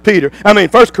 1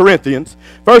 Corinthians.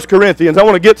 1 Corinthians. I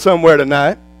want to get somewhere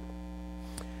tonight.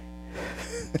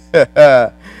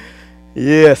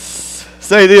 Yes.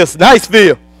 Say this.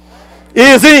 Niceville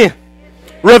is in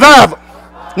revival.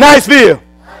 Niceville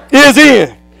is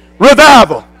in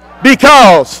revival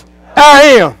because I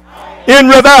am in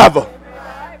revival.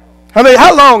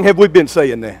 How long have we been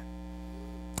saying that?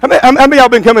 How many of y'all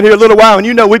been coming here a little while and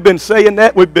you know we've been saying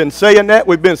that, we've been saying that,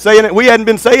 we've been saying it. We hadn't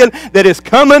been saying that it's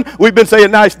coming. We've been saying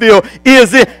Niceville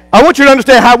is it. I want you to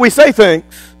understand how we say things.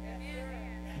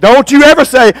 Don't you ever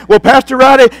say, well, Pastor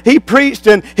Roddy, he preached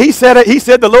and he said it. He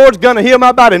said the Lord's going to heal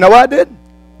my body. No, I didn't.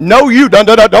 No, you don't.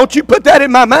 Don't you put that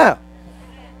in my mouth.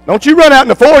 Don't you run out in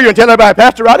the foyer and tell everybody,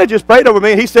 Pastor Roddy just prayed over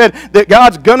me and he said that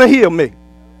God's going to heal me.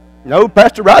 No,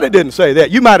 Pastor Roddy didn't say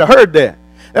that. You might have heard that.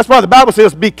 That's why the Bible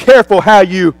says be careful how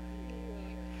you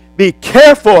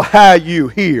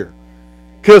hear.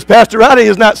 Because Pastor Roddy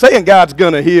is not saying God's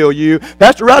going to heal you.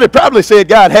 Pastor Roddy probably said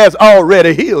God has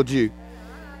already healed you.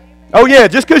 Oh yeah,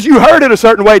 just because you heard it a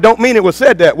certain way don't mean it was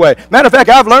said that way. Matter of fact,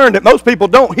 I've learned that most people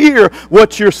don't hear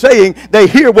what you're saying. They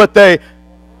hear what they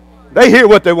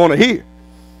want to hear.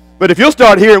 But if you'll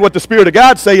start hearing what the Spirit of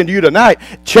God's saying to you tonight,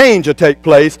 change will take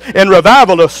place and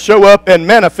revival will show up and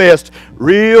manifest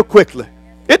real quickly.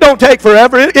 It don't take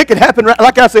forever. It can happen,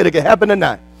 like I said, it can happen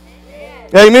tonight.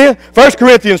 Amen. 1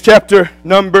 Corinthians chapter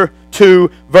number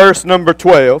 2, verse number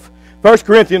 12. 1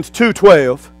 Corinthians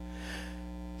 2:12.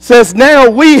 Says, now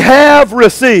we have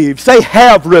received, say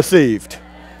have received.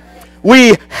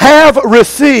 We have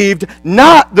received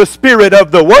not the spirit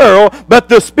of the world, but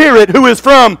the Spirit who is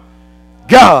from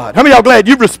God. How many of y'all glad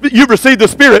you've received the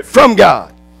Spirit from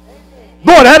God?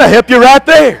 Boy, that'll help you right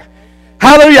there.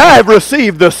 Hallelujah, I have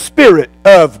received the Spirit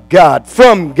of God,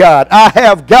 from God. I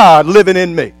have God living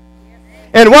in me.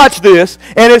 And watch this,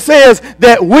 and it says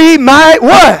that we might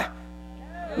what?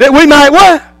 That we might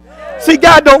what? See,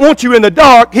 God don't want you in the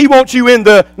dark. He wants you in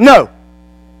the know.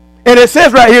 And it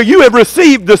says right here, you have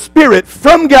received the Spirit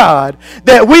from God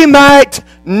that we might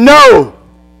know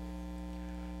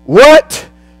what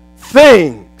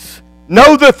things,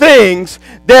 know the things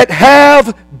that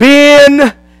have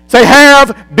been, say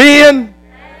have been,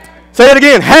 say it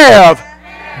again, have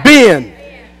been.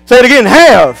 Say it again,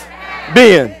 have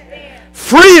been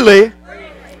freely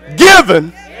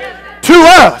given to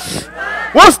us.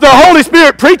 What's the Holy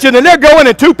Spirit preaching? And they're going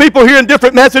and two people hearing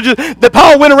different messages. That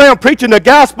Paul went around preaching the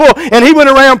gospel, and he went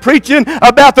around preaching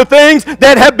about the things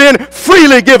that have been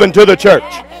freely given to the church.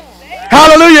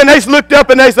 Hallelujah. And they looked up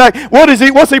and they said,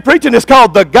 what's he preaching? It's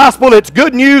called the gospel. It's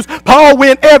good news. Paul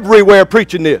went everywhere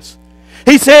preaching this.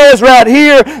 He says right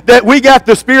here that we got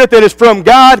the Spirit that is from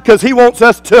God because he wants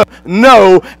us to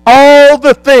know all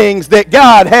the things that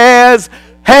God has.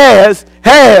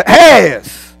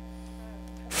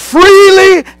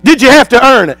 Freely. Did you have to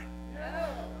earn it?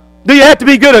 Do you have to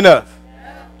be good enough?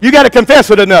 You got to confess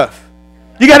it enough.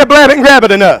 You got to blab it and grab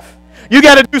it enough. You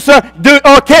got to do something.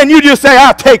 Or can you just say,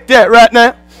 I'll take that right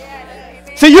now?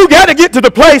 See, you got to get to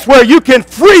the place where you can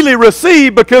freely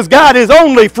receive because God is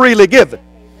only freely given.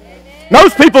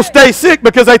 Most people stay sick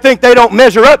because they think they don't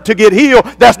measure up to get healed.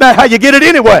 That's not how you get it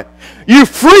anyway. You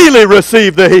freely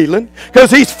receive the healing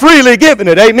because he's freely giving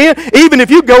it. Amen? Even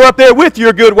if you go up there with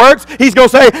your good works, he's going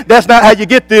to say, that's not how you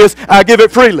get this. I give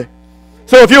it freely.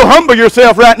 So if you'll humble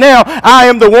yourself right now, I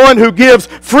am the one who gives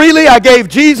freely. I gave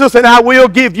Jesus, and I will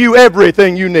give you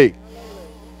everything you need.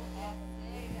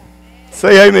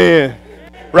 Say amen.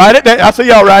 Write it down. I see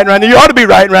y'all writing right now. You ought to be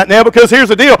writing right now because here's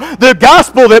the deal. The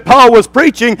gospel that Paul was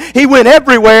preaching, he went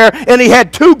everywhere and he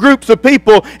had two groups of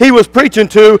people he was preaching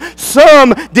to.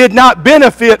 Some did not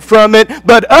benefit from it,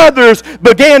 but others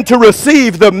began to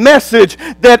receive the message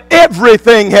that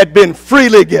everything had been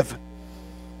freely given.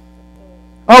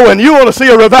 Oh, and you want to see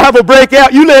a revival break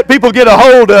out? You let people get a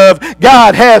hold of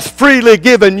God has freely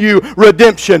given you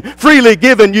redemption, freely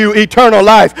given you eternal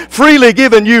life, freely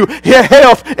given you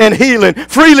health and healing,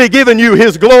 freely given you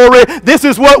his glory. This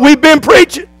is what we've been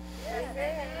preaching.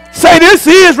 Say, this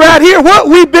is right here what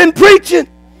we've been preaching.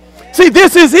 See,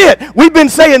 this is it. We've been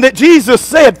saying that Jesus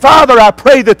said, Father, I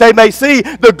pray that they may see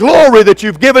the glory that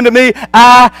you've given to me.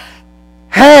 I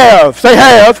have, say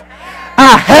have,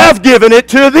 I have given it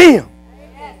to them.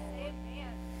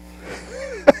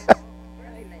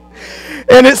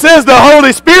 And it says the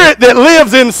Holy Spirit that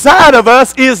lives inside of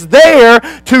us is there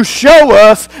to show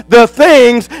us the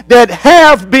things that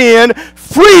have been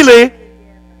freely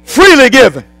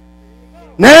given.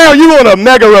 Now you want a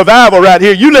mega revival right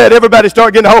here. You let everybody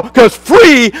start getting a hold, because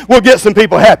free will get some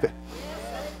people happy.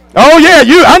 Oh yeah,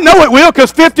 I know it will,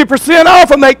 because 50% off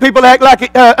will make people act like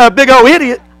a big old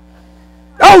idiot.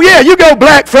 Oh yeah, you go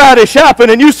Black Friday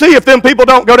shopping and you see if them people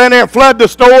don't go down there and flood the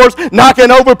stores, knocking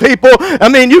over people. I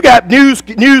mean, you got news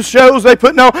shows they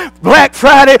putting on Black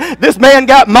Friday. This man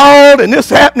got mauled and this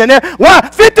happened and that. Why?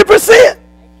 50%.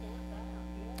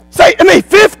 Say,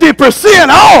 50%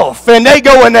 off, and they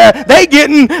go in there, they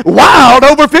getting wild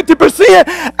over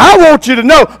 50%. I want you to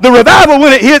know, the revival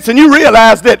when it hits and you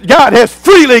realize that God has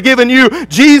freely given you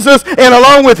Jesus, and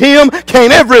along with him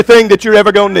came everything that you're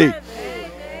ever going to need.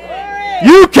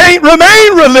 You can't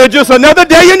remain religious another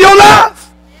day in your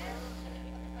life.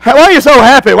 Why are you so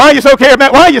happy? Why are you so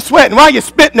charismatic? Why are you sweating? Why are you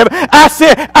spitting? I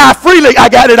said, I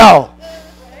got it all.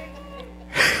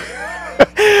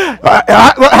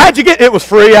 How'd you get it? It was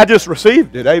free. I just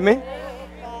received it. Amen.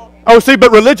 Oh, see,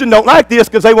 but religion don't like this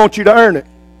because they want you to earn it.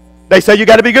 They say you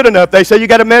got to be good enough. They say you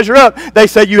got to measure up. They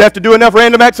say you have to do enough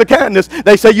random acts of kindness.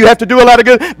 They say you have to do a lot of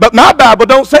good. But my Bible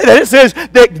don't say that. It says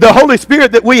that the Holy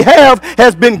Spirit that we have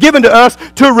has been given to us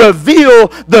to reveal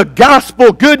the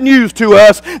gospel good news to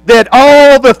us, that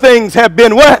all the things have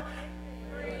been what?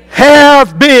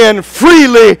 Have been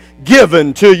freely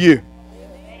given to you.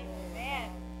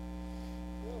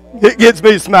 It gets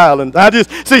me smiling. I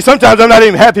just, see, sometimes I'm not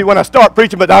even happy when I start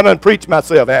preaching, but I done preach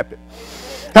myself happy.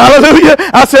 Hallelujah.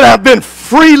 I said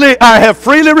I have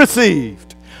freely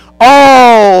received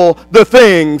all the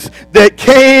things that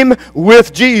came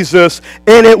with Jesus,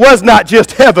 and it was not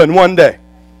just heaven one day.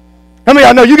 I mean,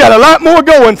 I know you got a lot more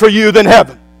going for you than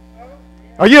heaven.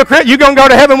 Are you a Christian? You going to go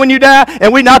to heaven when you die?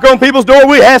 And we knock on people's door,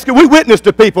 we ask, we witness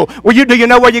to people. Well, do you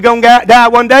know where you're going to die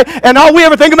one day? And all we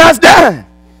ever think about is dying.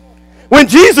 When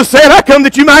Jesus said, I come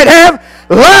that you might have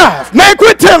life. Man,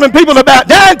 quit telling people about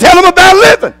dying. Tell them about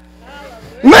living.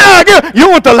 Man, you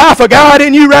want the life of God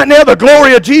in you right now, the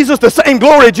glory of Jesus, the same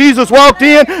glory Jesus walked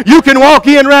in, you can walk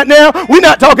in right now. We're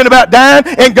not talking about dying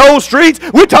and gold streets.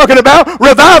 We're talking about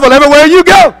revival everywhere you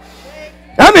go.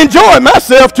 I'm enjoying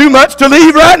myself too much to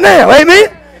leave right now.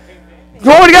 Amen?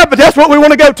 Glory to God, but that's what we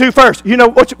want to go to first. You know,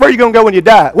 where are you going to go when you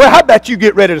die? Well, how about you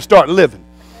get ready to start living?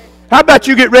 How about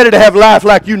you get ready to have life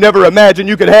like you never imagined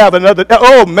you could have another?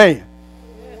 Oh, man.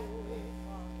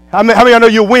 How many of you know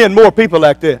you'll win more people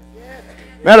like that?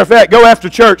 Matter of fact, go after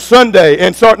church Sunday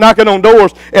and start knocking on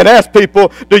doors and ask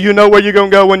people, do you know where you're going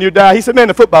to go when you die? He said, man,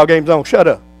 the football game's on. Shut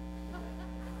up.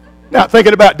 Not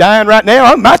thinking about dying right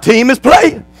now. My team is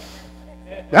playing.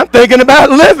 I'm thinking about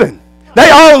living. They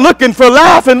all looking for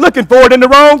life and looking for it in the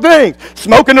wrong things.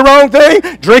 Smoking the wrong thing,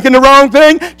 drinking the wrong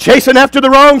thing, chasing after the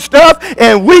wrong stuff,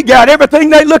 and we got everything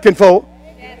they looking for.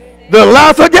 The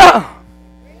life of God.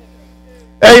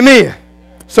 Amen.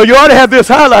 So you ought to have this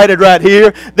highlighted right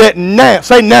here, that now,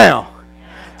 say now.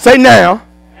 Say now.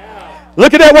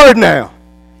 Look at that word now.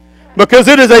 Because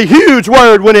it is a huge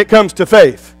word when it comes to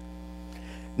faith.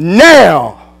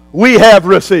 Now we have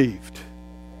received.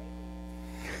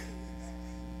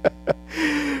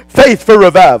 Faith for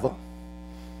revival.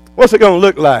 What's it going to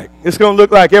look like? It's going to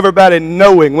look like everybody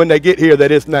knowing when they get here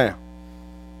that it's now.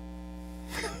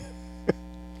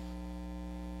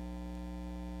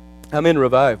 I'm in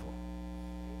revival.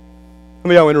 How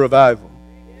many of y'all in revival?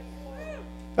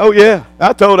 Oh, yeah.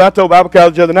 I told Bible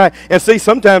college the other night. And see,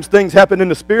 sometimes things happen in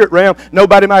the spirit realm.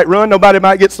 Nobody might run. Nobody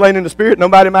might get slain in the spirit.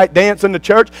 Nobody might dance in the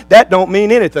church. That don't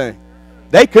mean anything.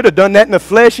 They could have done that in the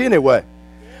flesh anyway.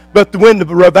 But when the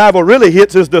revival really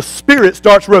hits is the Spirit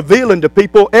starts revealing to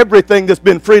people everything that's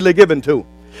been freely given to them.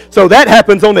 So that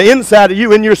happens on the inside of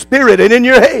you, in your spirit and in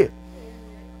your head.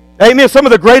 Amen. Some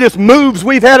of the greatest moves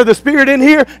we've had of the Spirit in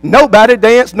here, nobody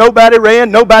danced, nobody ran,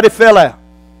 nobody fell out.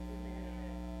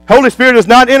 Holy Spirit is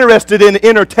not interested in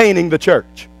entertaining the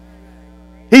church.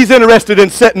 He's interested in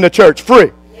setting the church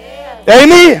free.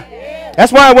 Amen.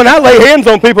 That's why when I lay hands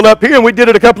on people up here, and we did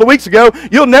it a couple of weeks ago,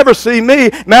 you'll never see me.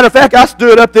 Matter of fact, I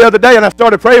stood up the other day and I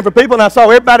started praying for people, and I saw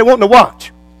everybody wanting to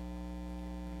watch.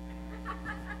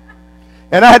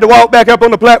 And I had to walk back up on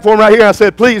the platform right here, and I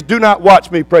said, please do not watch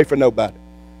me pray for nobody.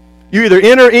 You either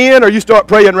enter in or you start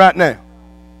praying right now.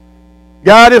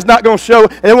 God is not going to show.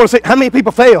 And they want to say, how many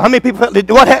people failed? How many people failed?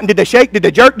 What happened? Did they shake? Did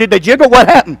they jerk? Did they jiggle? What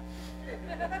happened?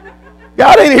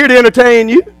 God ain't here to entertain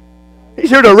you. He's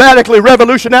here to radically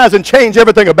revolutionize and change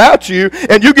everything about you,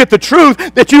 and you get the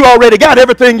truth that you already got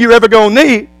everything you're ever going to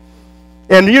need.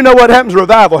 And you know what happens?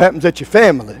 Revival happens at your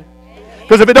family.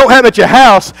 Because if it don't happen at your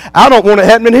house, I don't want it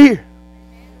happening here.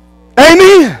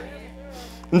 Amen.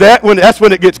 That's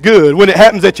when it gets good. When it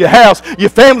happens at your house, your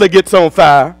family gets on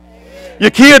fire. Your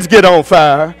kids get on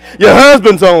fire. Your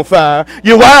husband's on fire.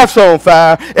 Your wife's on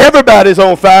fire. Everybody's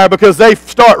on fire because they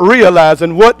start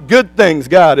realizing what good things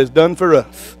God has done for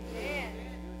us.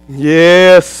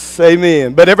 Yes,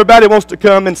 amen. But everybody wants to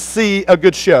come and see a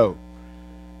good show.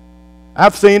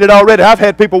 I've seen it already. I've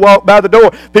had people walk by the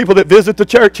door, people that visit the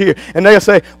church here, and they'll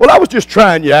say, well, I was just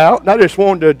trying you out, and I just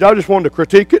wanted to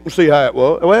critique it and see how it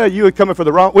was. Well, you were coming for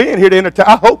the wrong. We ain't here to entertain.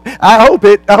 I hope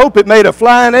it made a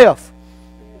flying F.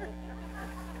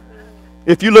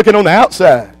 if you're looking on the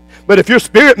outside. But if your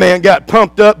spirit man got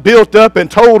pumped up, built up, and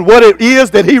told what it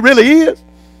is that he really is,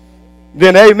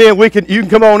 then amen, you can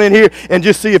come on in here and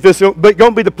just see if it's going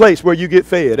to be the place where you get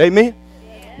fed. Amen?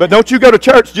 Yeah. But don't you go to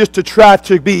church just to try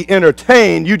to be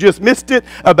entertained. You just missed it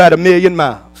about 1,000,000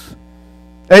 miles.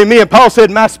 Amen. Paul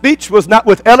said, my speech was not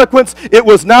with eloquence. It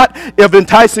was not of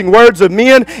enticing words of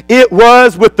men. It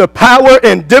was with the power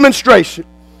and demonstration.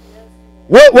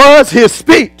 What was his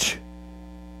speech?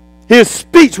 His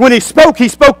speech, when he spoke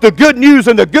the good news,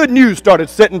 and the good news started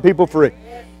setting people free.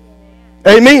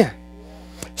 Amen.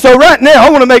 So right now, I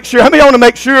want to make sure, how many want to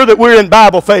make sure that we're in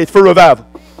Bible faith for revival?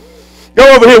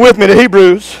 Go over here with me to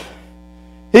Hebrews.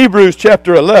 Hebrews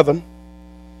chapter 11.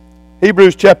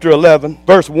 Hebrews chapter 11,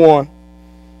 verse 1.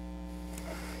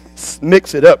 Let's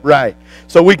mix it up right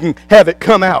so we can have it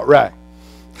come out right.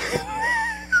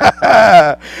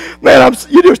 Man,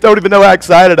 you just don't even know how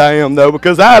excited I am, though,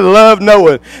 because I love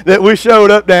knowing that we showed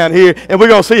up down here and we're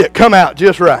going to see it come out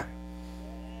just right.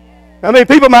 I mean,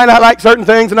 people might not like certain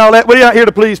things and all that. We're not here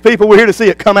to please people. We're here to see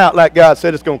it come out like God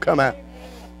said it's going to come out.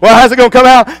 Well, how's it going to come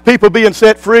out? People being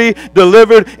set free,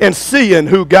 delivered, and seeing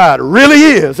who God really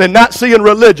is and not seeing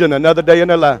religion another day in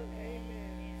their life.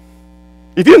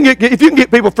 If you can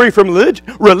get people free from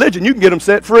religion, you can get them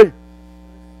set free.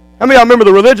 I mean, I remember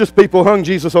the religious people hung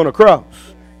Jesus on a cross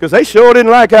because they sure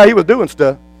didn't like how he was doing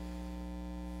stuff.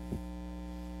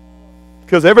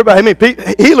 Because everybody, I mean,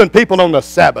 healing people on the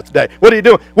Sabbath day. What are you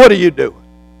doing? What are you doing?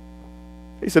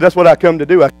 He said, that's what I come to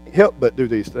do. I can't help but do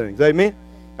these things. Amen?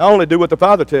 I only do what the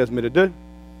Father tells me to do.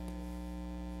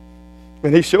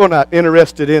 And he's sure not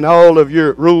interested in all of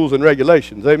your rules and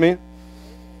regulations. Amen?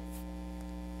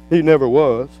 He never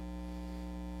was.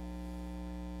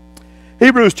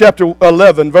 Hebrews chapter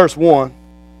 11, verse 1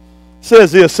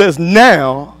 says this, says,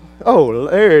 now, oh,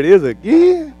 there it is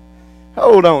again.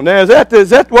 Hold on now. Is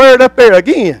that word up there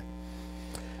again?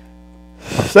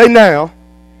 Say now.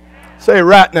 Say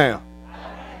right now.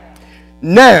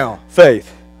 Now,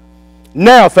 faith.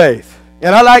 Now, faith.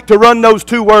 And I like to run those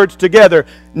two words together.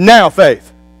 Now,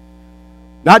 faith.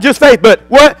 Not just faith, but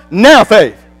what? Now,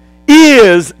 faith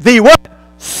is the what?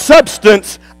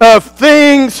 Substance of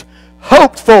things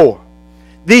hoped for.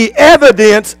 The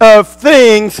evidence of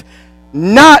things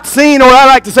not seen, or I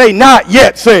like to say not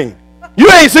yet seen. You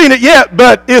ain't seen it yet,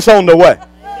 but it's on the way.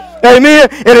 Amen.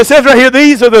 And it says right here,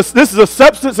 this is the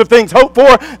substance of things hoped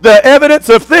for, the evidence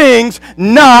of things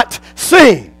not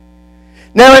seen.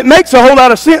 Now, it makes a whole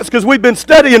lot of sense because we've been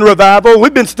studying revival.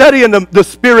 We've been studying the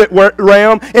spirit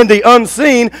realm and the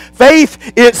unseen.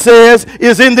 Faith, it says,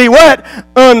 is in the what?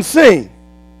 Unseen.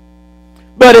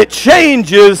 But it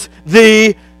changes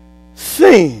the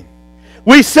seen.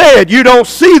 We said you don't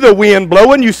see the wind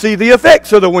blowing, you see the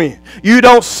effects of the wind. You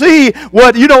don't see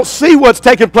what's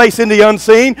taking place in the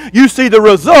unseen. You see the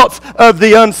results of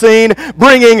the unseen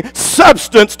bringing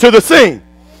substance to the seen.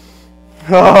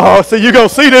 Oh, so you're going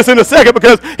to see this in a second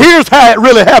because here's how it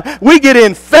really happened. We get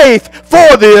in faith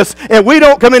for this, and we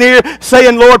don't come in here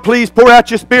saying, Lord, please pour out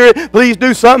your spirit. Please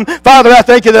do something. Father, I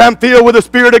thank you that I'm filled with the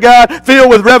Spirit of God, filled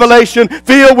with revelation,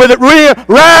 filled with it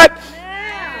right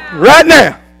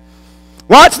now.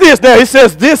 Watch this now. It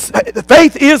says this,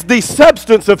 faith is the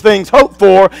substance of things hoped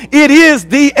for. It is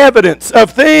the evidence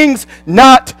of things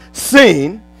not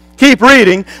seen. Keep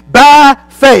reading. By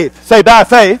faith. Say by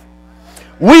faith.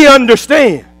 We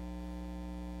understand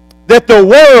that the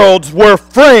worlds were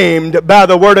framed by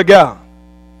the Word of God,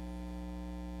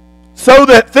 so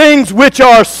that things which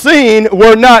are seen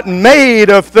were not made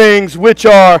of things which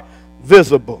are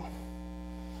visible.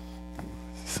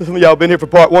 Some of y'all been here for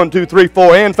part 1, 2, 3,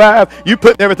 4, and 5. You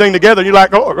putting everything together, and you're like,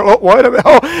 oh, wait a minute.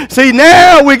 Oh. See,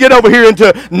 now we get over here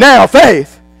into now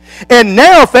faith. And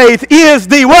now faith is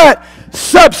the what?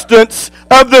 Substance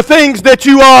of the things that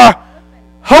you are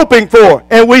hoping for.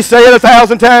 And we say it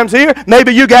 1,000 times here.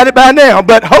 Maybe you got it by now.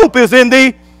 But hope is in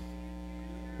the...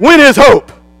 When is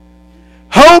hope?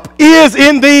 Hope is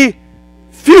in the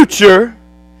future.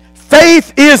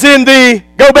 Faith is in the...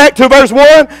 Go back to verse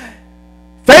 1.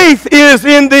 Faith is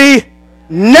in the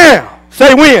now.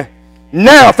 Say when?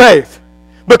 Now faith.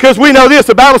 Because we know this.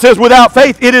 The Bible says without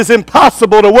faith it is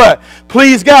impossible to what?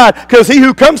 Please God. Because he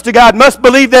who comes to God must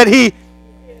believe that he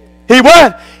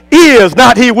what? Is.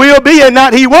 Not he will be and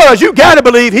not he was. You got to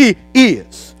believe he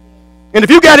is. And if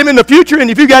you got him in the future and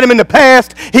if you got him in the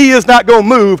past, he is not going to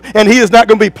move and he is not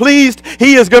going to be pleased.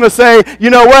 He is going to say,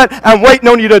 you know what? I'm waiting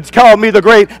on you to call me the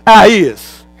great I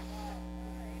is.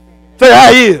 Say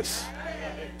I is.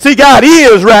 See, God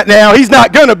is right now. He's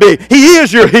not going to be. He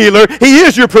is your healer. He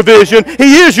is your provision.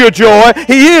 He is your joy.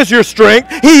 He is your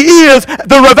strength. He is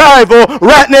the revival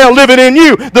right now living in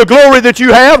you. The glory that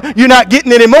you have, you're not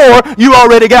getting any more. You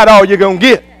already got all you're going to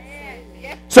get.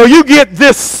 So you get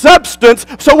this substance.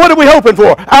 So what are we hoping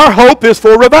for? Our hope is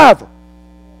for revival.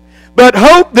 But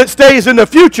hope that stays in the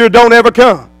future don't ever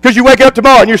come. Because you wake up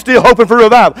tomorrow and you're still hoping for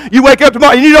revival. You wake up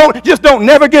tomorrow and you don't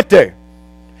never get there.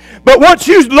 But once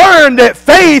you learn that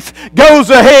faith goes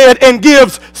ahead and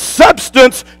gives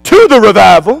substance to the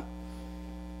revival,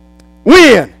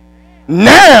 when?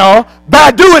 Now,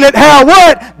 by doing it how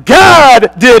what?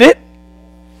 God did it.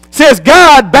 Says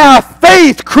God by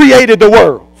faith created the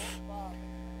world.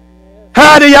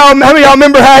 How many of y'all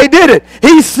remember how he did it?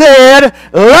 He said,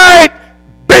 light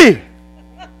be.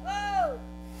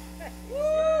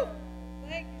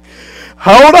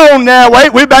 Hold on now,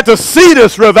 wait, we're about to see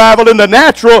this revival in the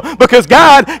natural because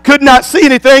God could not see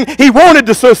anything. He wanted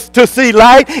to see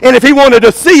light, and if he wanted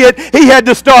to see it, he had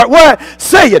to start what?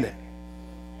 Saying it.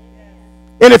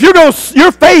 And if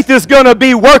your faith is going to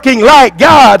be working like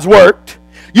God's worked,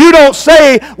 you don't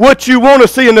say what you want to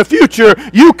see in the future.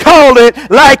 You call it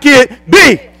like it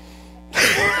be.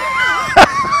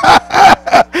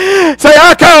 Say,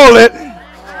 I call it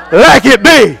like it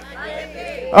be.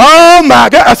 Oh my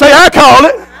God. I say, I call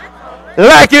it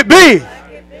like it be.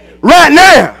 Right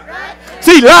now.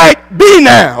 See, light be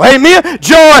now. Amen.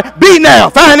 Joy be now.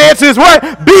 Finances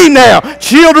what? Be now.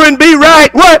 Children be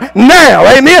right what? Now.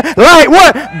 Amen. Light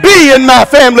what? Be in my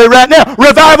family right now.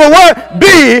 Revival what?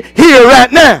 Be here right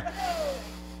now.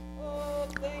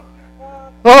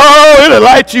 Oh, it'll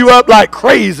light you up like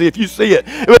crazy if you see it.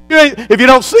 If you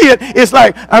don't see it, it's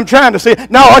like, I'm trying to see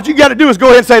it. No, all you got to do is go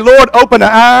ahead and say, Lord, open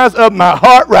the eyes of my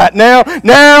heart right now.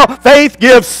 Now, faith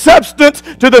gives substance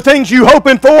to the things you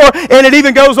hoping for, and it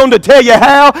even goes on to tell you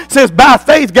how. It says, by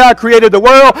faith, God created the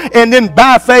world, and then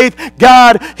by faith,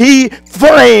 God, he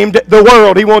framed the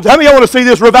world. How many of y'all want to see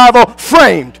this revival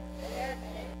framed?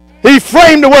 He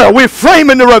framed the world. We're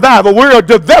framing the revival.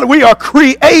 We are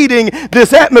creating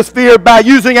this atmosphere by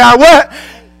using our what?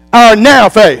 Our now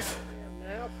faith.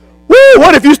 Woo,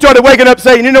 what if you started waking up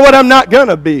saying, you know what, I'm not going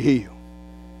to be healed.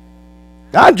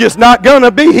 I'm just not going to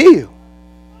be healed.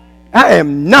 I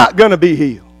am not going to be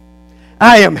healed.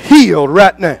 I am healed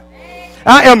right now.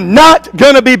 I am not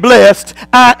going to be blessed.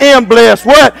 I am blessed.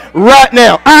 What? Right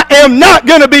now. I am not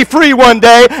going to be free one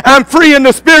day. I'm free in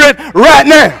the spirit right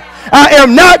now. I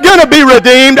am not going to be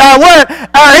redeemed. I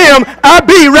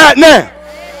be right now.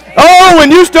 Oh,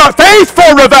 when you start faith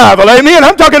for revival, amen.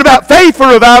 I'm talking about faith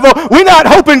for revival. We're not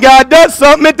hoping God does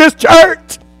something at this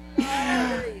church.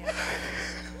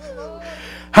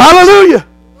 Hallelujah.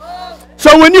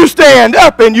 So when you stand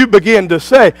up and you begin to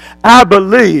say, I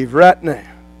believe right now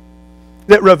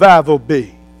that revival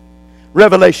be,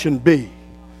 revelation be.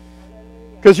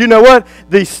 Because you know what?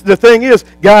 The thing is,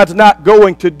 God's not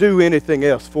going to do anything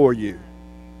else for you.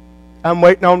 I'm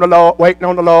waiting on the Lord, waiting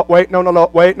on the Lord, waiting on the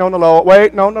Lord, waiting on the Lord,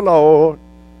 waiting on the Lord.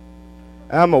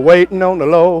 I'm waiting on the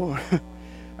Lord.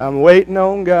 I'm waiting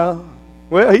on God.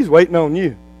 Well, he's waiting on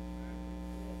you.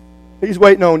 He's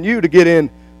waiting on you to get in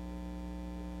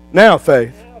now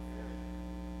faith.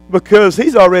 Because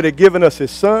he's already given us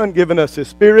his Son, given us his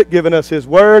Spirit, given us his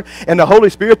Word, and the Holy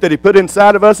Spirit that he put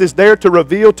inside of us is there to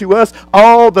reveal to us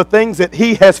all the things that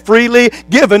he has freely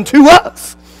given to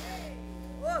us.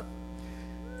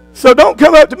 So don't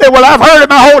come up to me, well, I've heard it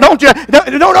my whole,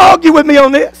 don't argue with me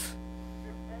on this.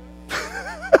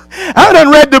 I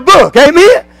done read the book,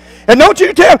 amen? And don't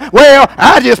you tell me, well,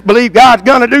 I just believe God's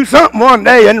going to do something one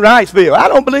day in Riceville. I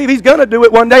don't believe he's going to do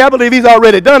it one day. I believe he's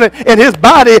already done it. And his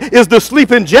body is the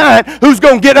sleeping giant who's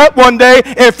going to get up one day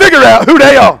and figure out who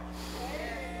they are.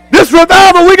 This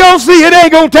revival we're going to see, it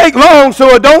ain't going to take long,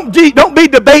 so don't be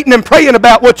debating and praying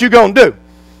about what you're going to do.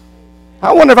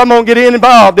 I wonder if I'm going to get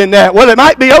involved in that. Well, it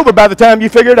might be over by the time you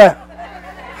figure it out.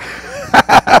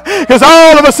 Because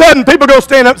all of a sudden people go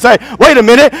stand up and say, wait a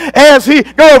minute,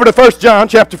 go over to 1 John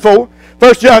chapter 4.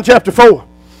 1 John chapter 4.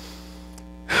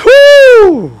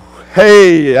 Woo!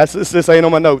 Hey, this ain't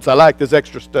on my notes. I like this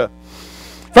extra stuff.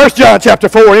 1 John chapter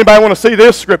 4. Anybody want to see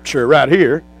this scripture right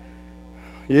here?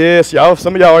 Yes, y'all.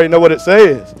 Some of y'all already know what it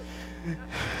says.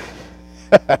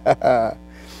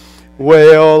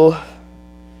 Well,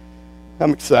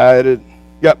 I'm excited.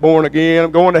 Got born again.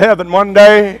 I'm going to heaven one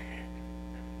day.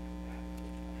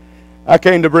 I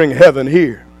came to bring heaven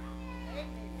here.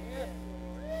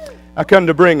 I come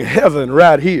to bring heaven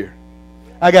right here.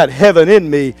 I got heaven in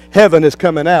me. Heaven is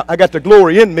coming out. I got the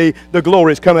glory in me. The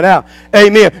glory is coming out.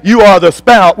 Amen. You are the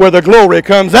spout where the glory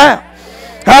comes out.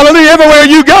 Hallelujah. Everywhere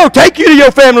you go, take you to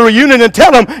your family reunion and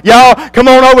tell them, y'all, come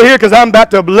on over here because I'm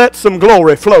about to let some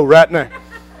glory flow right now.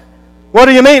 What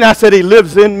do you mean? I said, he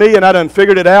lives in me, and I done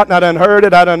figured it out, and I done heard it.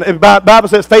 The Bible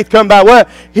says faith come by what?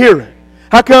 Hearing.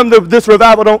 How come this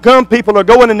revival don't come? People are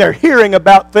going and they're hearing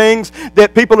about things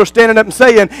that people are standing up and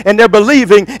saying, and they're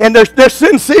believing, and they're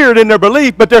sincere in their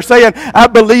belief, but they're saying, I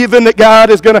believe in that God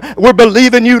is going to, we're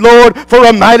believing you, Lord, for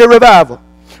a mighty revival.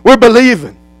 We're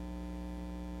believing.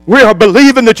 We are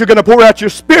believing that you're going to pour out your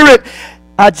Spirit.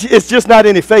 It's just not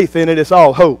any faith in it. It's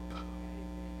all hope.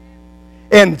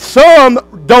 And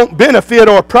some don't benefit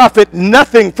or profit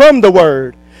nothing from the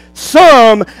Word.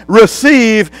 Some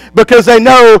receive because they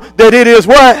know that it is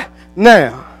what?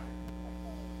 Now.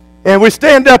 And we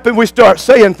stand up and we start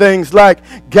saying things like,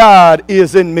 God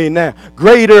is in me now.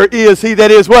 Greater is he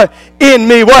that is what? In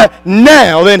me what?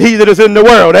 Now than he that is in the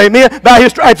world. Amen. By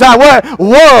his stripes I what?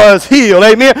 Was healed.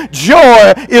 Amen.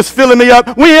 Joy is filling me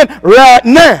up. When? Right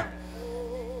now.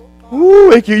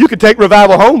 Ooh, you can take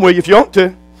revival home with you if you want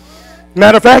to.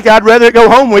 Matter of fact, I'd rather it go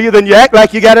home with you than you act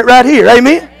like you got it right here.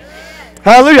 Amen.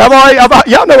 Hallelujah.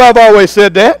 Y'all know I've always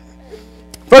said that.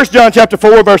 1 John chapter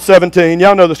 4, verse 17.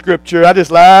 Y'all know the scripture. I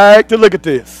just like to look at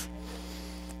this.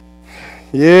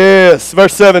 Yes,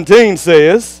 verse 17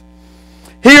 says,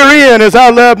 herein is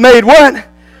our love made what?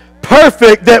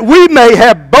 Perfect, that we may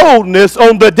have boldness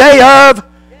on the day of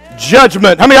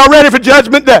judgment. How many of y'all ready for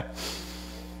judgment day?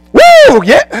 Woo!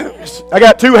 Yeah. I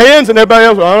got two hands and everybody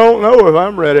else, I don't know if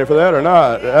I'm ready for that or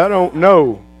not. I don't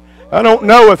know. I don't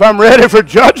know if I'm ready for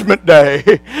judgment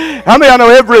day. How many of y'all know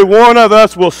every one of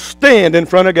us will stand in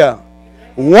front of God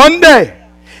one day?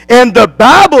 And the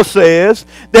Bible says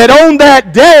that on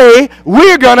that day,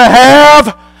 we're going to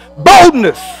have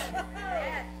boldness.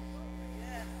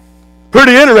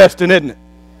 Pretty interesting, isn't it?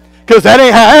 Because that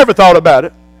ain't how I ever thought about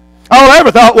it. All I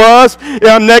ever thought was,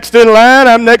 I'm next in line,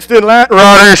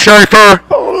 Roddy, Shaffer.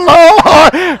 Oh,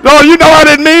 Lord. Lord, you know I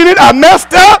didn't mean it. I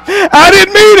messed up. I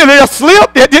didn't mean it. It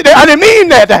slipped. I didn't mean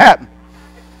that to happen.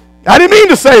 I didn't mean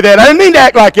to say that. I didn't mean to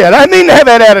act like that. I didn't mean to have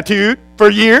that attitude for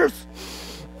years.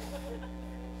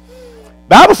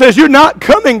 Bible says you're not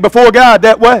coming before God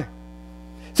that way.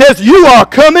 It says you are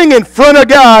coming in front of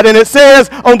God, and it says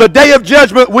on the day of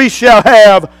judgment we shall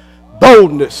have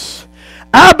boldness.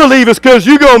 I believe it's because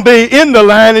you're going to be in the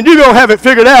line and you're going to have it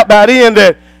figured out by the end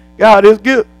that God is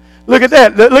good. Look at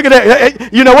that. Look at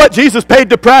that. You know what? Jesus paid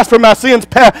the price for my sins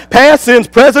past, sins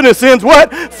present, and sins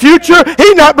what? Future.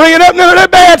 He's not bringing up none of that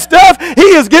bad stuff. He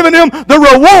is giving them the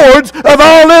rewards of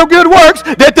all their good works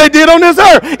that they did on this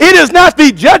earth. It is not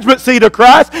the judgment seat of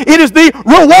Christ. It is the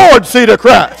reward seat of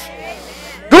Christ.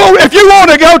 Glory. If you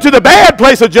want to go to the bad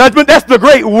place of judgment, that's the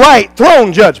great white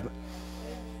throne judgment.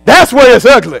 That's where it's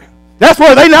ugly. That's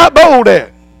where they not bold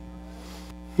at.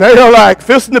 They are like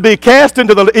fisting to be cast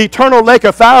into the eternal lake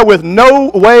of fire with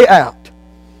no way out.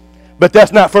 But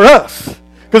that's not for us.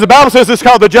 Because the Bible says it's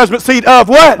called the judgment seat of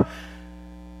what?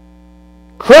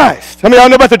 Christ. How many of y'all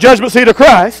know about the judgment seat of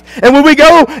Christ? And when we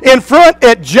go in front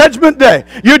at judgment day,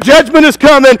 your judgment is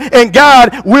coming and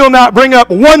God will not bring up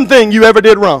one thing you ever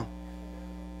did wrong.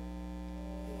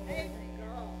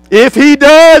 If he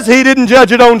does, he didn't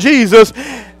judge it on Jesus.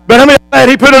 But how many of that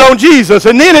he put it on Jesus?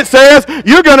 And then it says,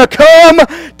 you're going to come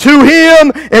to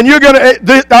him, and you're going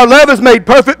to, our love is made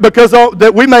perfect because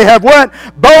that we may have what?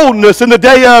 Boldness in the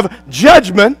day of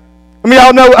judgment. How many of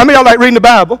y'all know, how many of y'all like reading the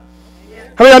Bible?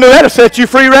 How many of y'all know that'll set you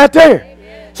free right there?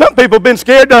 Some people have been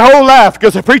scared their whole life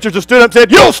because the preachers have stood up and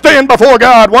said, you'll stand before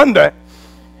God one day.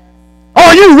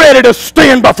 Are you ready to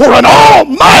stand before an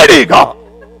almighty God?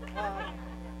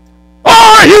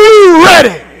 Are you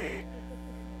ready?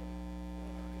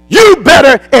 You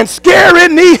better and scare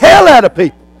in the hell out of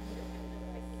people.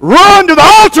 Run to the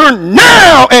altar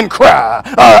now and cry,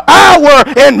 hour,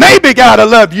 and maybe God will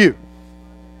love you.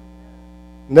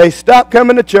 And they stop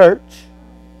coming to church.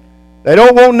 They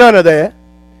don't want none of that.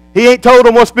 He ain't told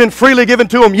them what's been freely given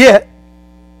to them yet.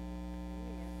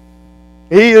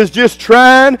 He is just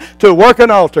trying to work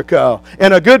an altar call.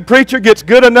 And a good preacher gets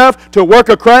good enough to work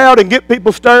a crowd and get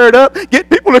people stirred up, get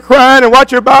people to crying and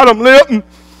watch your bottom lip. And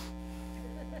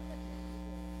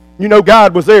you know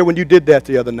God was there when you did that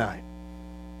the other night.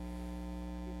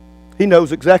 He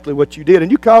knows exactly what you did.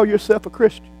 And you call yourself a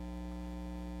Christian.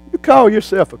 You call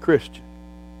yourself a Christian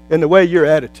in the way your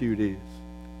attitude is.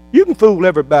 You can fool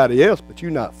everybody else, but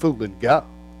you're not fooling God.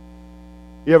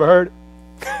 You ever heard it?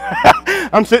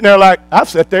 I'm sitting there like, I've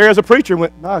sat there as a preacher and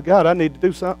went, my God, I need to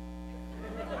do something.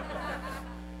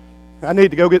 I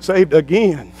need to go get saved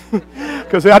again.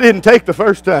 Because I didn't take the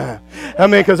first time. I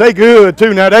mean, because they good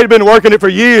too. Now, they've been working it for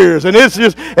years. And it's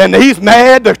just, and he's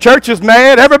mad. The church is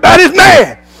mad. Everybody's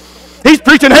mad. He's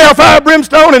preaching hellfire,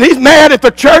 brimstone, and he's mad at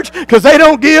the church because they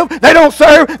don't give, they don't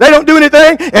serve, they don't do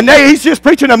anything, and he's just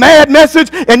preaching a mad message.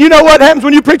 And you know what happens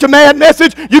when you preach a mad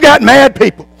message? You got mad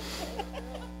people.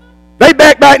 They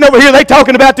backbiting over here. They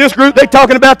talking about this group. They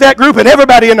talking about that group, and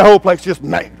everybody in the whole place just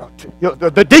mad.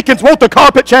 The deacons want the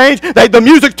carpet changed. The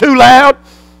music's too loud.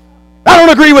 I don't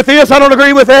agree with this. I don't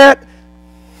agree with that.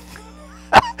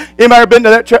 Anybody ever been to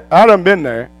that church? I done been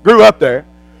there. Grew up there.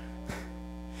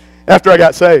 After I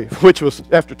got saved, which was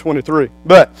after 23.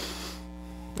 But,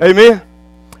 amen.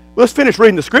 Let's finish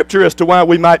reading the scripture as to why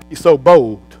we might be so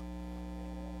bold.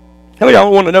 How many of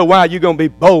y'all want to know why you're going to be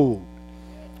bold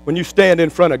when you stand in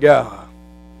front of God?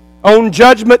 On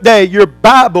Judgment Day, your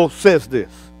Bible says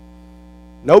this.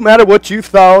 No matter what you've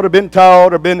thought or been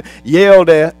taught or been yelled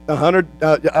at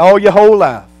all your whole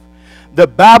life, the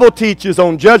Bible teaches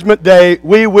on Judgment Day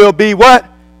we will be what?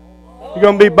 You're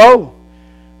going to be bold.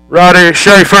 Roddy,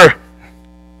 Shaffer.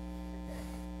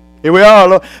 Here we are.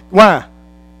 Look. Why?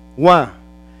 Why?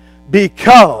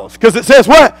 Because it says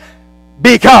what?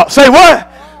 Because. Say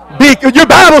what? Your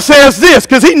Bible says this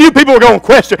because he knew people were going to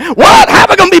question. What? How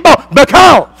am I going to be bold?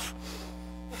 Because.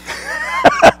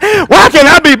 Why can't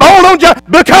I be bold on Judgment?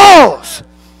 Because.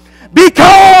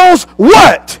 Because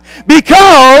what?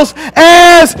 Because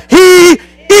as he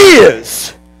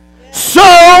is,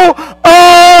 so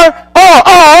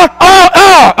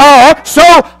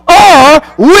are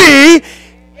we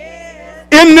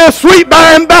in the sweet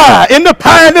by and by, in the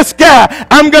pie in the sky.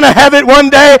 I'm going to have it one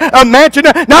day, a mansion.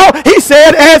 No, he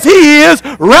said, as he is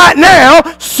right now,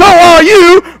 so are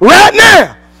you right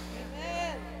now.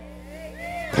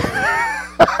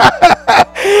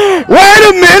 Wait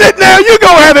a minute now, you're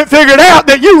going to have it figured out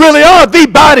that you really are the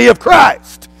body of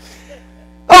Christ.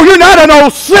 Oh, you're not an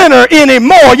old sinner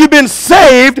anymore. You've been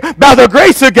saved by the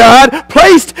grace of God,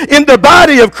 placed in the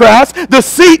body of Christ, the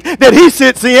seat that he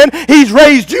sits in. He's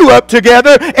raised you up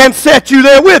together and set you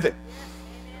there with him.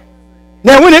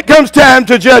 Now, when it comes time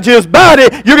to judge his body,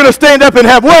 you're going to stand up and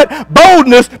have what?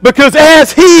 Boldness, because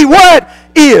as he what?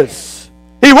 Is.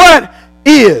 He what?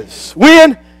 Is.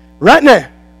 When? Right now.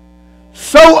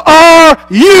 So are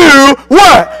you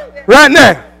what? Right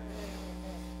now.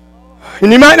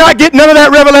 And you might not get none of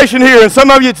that revelation here, and some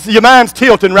of you, your mind's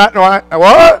tilting right now.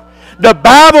 What? The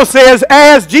Bible says,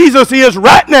 as Jesus is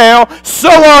right now, so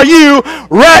are you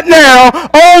right now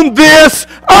on this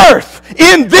earth,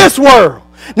 in this world.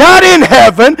 Not in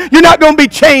heaven. You're not going to be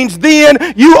changed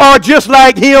then. You are just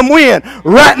like him when?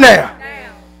 Right now.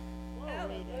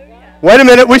 Wait a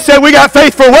minute, we said we got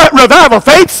faith for what? Revival.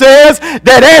 Faith says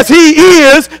that as he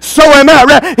is, so am I.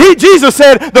 Right? Jesus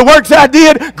said, the works I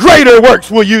did, greater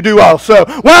works will you do also.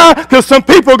 Why? Because some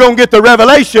people are going to get the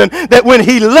revelation that when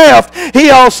he left, he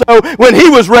also, when he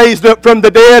was raised up from the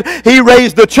dead, he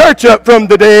raised the church up from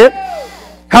the dead.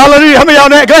 Hallelujah. How many of y'all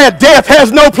not glad death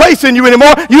has no place in you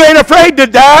anymore? You ain't afraid to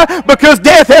die because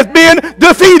death has been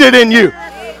defeated in you.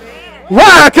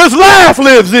 Why? Because life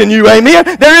lives in you,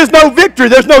 amen? There is no victory.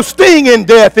 There's no sting in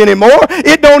death anymore.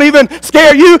 It don't even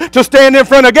scare you to stand in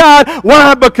front of God.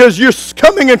 Why? Because you're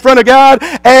coming in front of God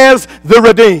as the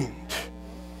redeemed.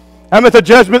 I'm at the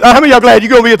judgment. How many of y'all glad you're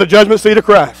going to be at the judgment seat of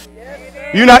Christ?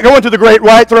 You're not going to the great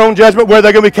white throne judgment where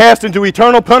they're going to be cast into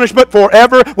eternal punishment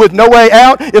forever with no way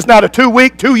out. It's not a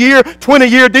 2-week, 2-year,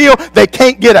 20-year deal. They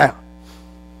can't get out.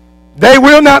 They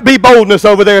will not be boldness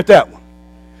over there at that one.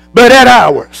 But at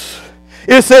ours,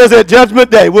 it says at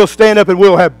Judgment Day, we'll stand up and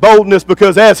we'll have boldness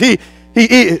because as he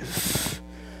is,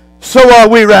 so are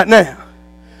we right now.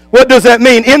 What does that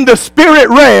mean? In the spirit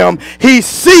realm, he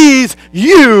sees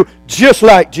you just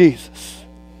like Jesus.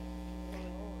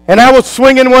 And I was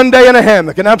swinging one day in a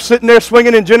hammock, and I'm sitting there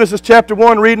swinging in Genesis chapter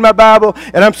 1, reading my Bible,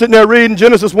 and I'm sitting there reading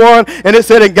Genesis 1, and it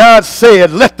said, and God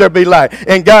said, let there be light.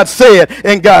 And God said,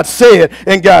 and God said,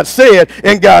 and God said,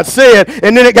 and God said.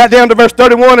 And then it got down to verse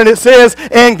 31, and it says,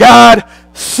 and God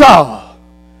saw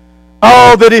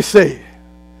all that he said.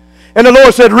 And the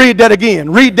Lord said, read that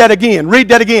again, read that again, read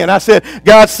that again. I said,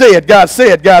 God said, God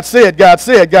said, God said, God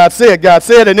said, God said, God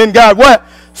said. And then God what?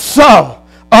 Saw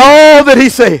all that he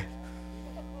said.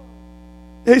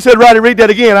 He said, Roddy, read that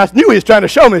again. I knew he was trying to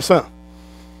show me something.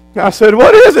 I said,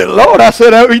 what is it, Lord? I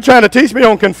said, are you trying to teach me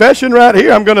on confession right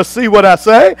here? I'm going to see what I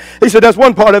say. He said, that's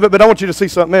one part of it, but I want you to see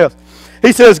something else.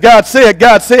 He says, God said,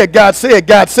 God said, God said,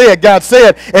 God said, God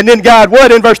said. And then God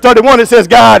what? In verse 31, it says,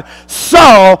 God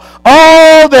saw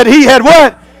all that he had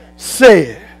what?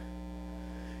 Said.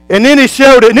 And then he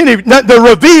showed it, and then the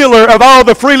revealer of all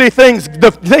the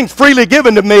things freely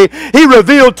given to me, he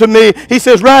revealed to me, he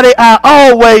says, Roddy, I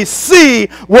always see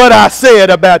what I said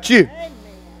about you.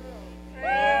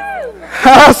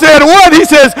 I said, what? He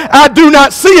says, I do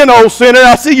not see an old sinner.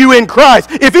 I see you in Christ.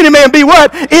 If any man be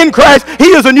what? In Christ. He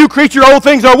is a new creature. Old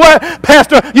things are what?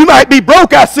 Pastor, you might be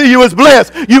broke. I see you as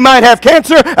blessed. You might have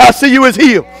cancer. I see you as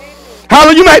healed.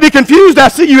 Hallelujah. You might be confused. I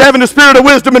see you having the spirit of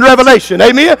wisdom and revelation.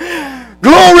 Amen.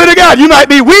 Glory to God. You might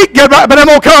be weak, but I'm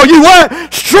going to call you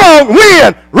what? Strong.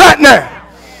 Win right now.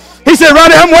 He said,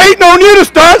 Roddy, I'm waiting on you to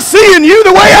start seeing you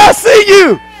the way I see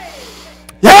you.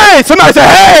 Yay. Somebody say,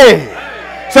 hey.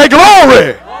 Say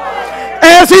glory.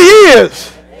 As he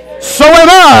is, so am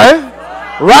I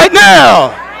right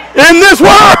now in this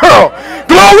world.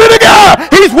 Glory to God.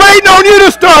 He's waiting on you to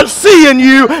start seeing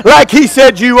you like he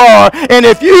said you are. And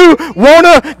if you want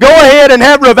to go ahead and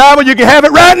have revival, you can have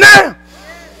it right now.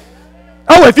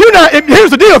 Oh, if you're not,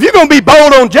 here's the deal. If you're going to be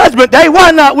bold on Judgment Day,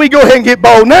 why not we go ahead and get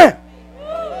bold now?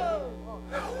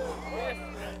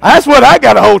 That's what I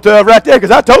got a hold of right there,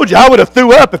 because I told you I would have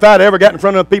threw up if I'd ever got in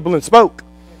front of people and spoke.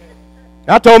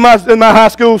 I told my high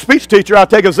school speech teacher I'll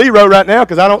take a 0 right now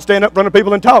because I don't stand up in front of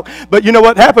people and talk. But you know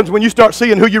what happens when you start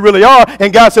seeing who you really are,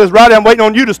 and God says, Roddy, I'm waiting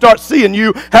on you to start seeing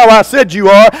you how I said you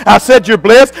are. I said you're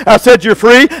blessed. I said you're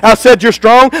free. I said you're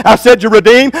strong. I said you're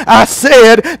redeemed. I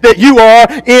said that you are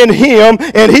in him,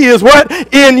 and he is what?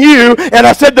 In you. And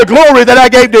I said the glory that I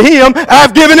gave to him,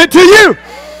 I've given it to you.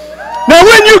 Now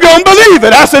when you going to believe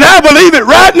it? I said, I believe it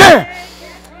right now.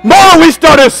 More, we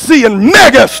started seeing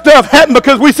mega stuff happen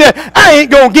because we said, I ain't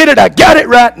going to get it. I got it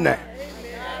right now.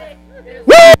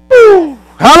 Woo!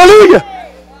 Hallelujah.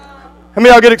 How many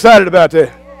of y'all get excited about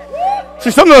that? See,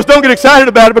 some of us don't get excited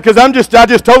about it because I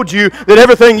just told you that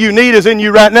everything you need is in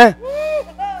you right now.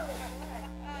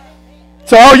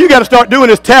 So all you got to start doing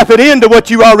is tap it into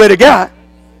what you already got.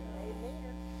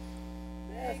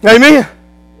 Amen.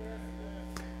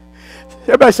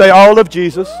 Everybody say, all of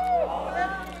Jesus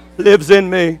lives in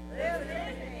me.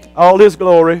 All his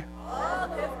glory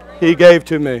he gave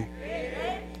to me.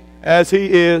 As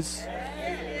he is,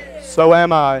 so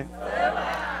am I.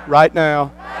 Right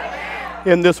now,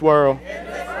 in this world,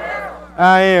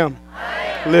 I am.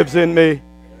 Lives in me.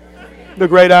 The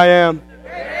great I am.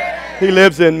 He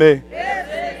lives in me.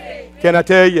 Can I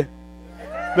tell you?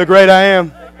 The great I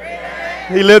am.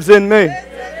 He lives in me.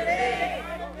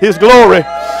 His glory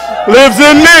lives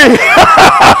in me.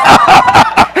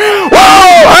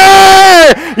 Whoa,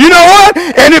 hey! You know what?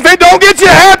 And if it don't get you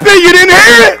happy, you didn't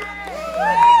hear it.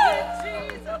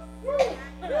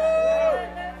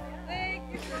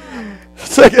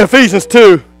 Ephesians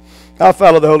 2. I'll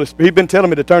follow the Holy Spirit. He's been telling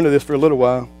me to turn to this for a little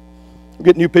while. I'm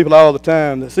getting new people all the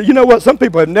time that say, you know what? Some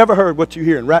people have never heard what you're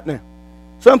hearing right now.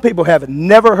 Some people have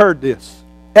never heard this,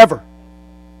 ever.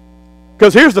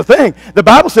 Because here's the thing. The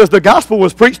Bible says the gospel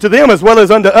was preached to them as well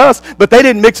as unto us, but they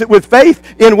didn't mix it with faith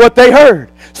in what they heard.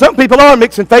 Some people are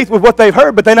mixing faith with what they've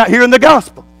heard, but they're not hearing the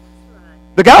gospel.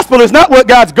 The gospel is not what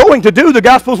God's going to do. The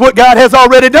gospel is what God has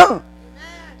already done.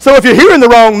 So if you're hearing the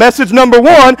wrong message, number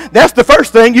one, that's the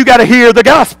first thing. You got to hear the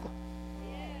gospel.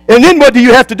 And then what do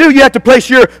you have to do? You have to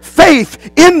place your faith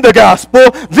in the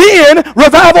gospel. Then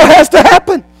revival has to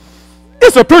happen.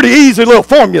 It's a pretty easy little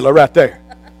formula right there.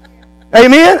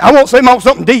 Amen? I won't say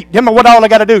something deep. Tell me what all I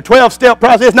got to do. 12-step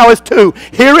process. No, it's 2.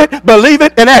 Hear it, believe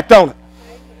it, and act on it.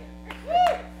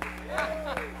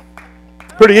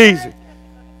 Pretty easy.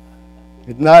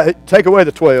 Take away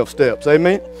the 12 steps.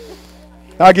 Amen?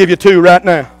 I'll give you 2 right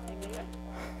now.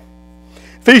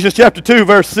 Ephesians chapter 2,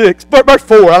 verse 6. Verse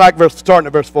 4. I like starting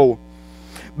at verse 4.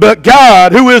 But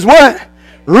God, who is what?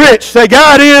 Rich. Say,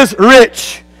 God is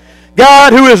rich.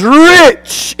 God who is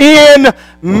rich in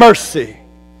mercy.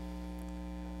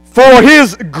 For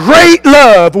his great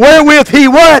love, wherewith he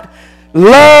what?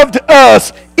 Loved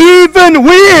us, even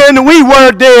when we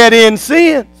were dead in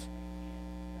sins.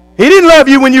 He didn't love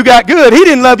you when you got good. He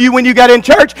didn't love you when you got in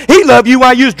church. He loved you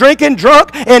while you was drinking, drunk,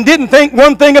 and didn't think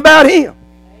one thing about him.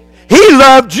 He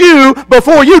loved you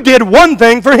before you did one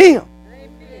thing for him.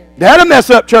 That'll mess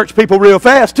up church people real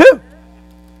fast too.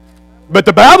 But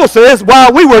the Bible says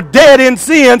while we were dead in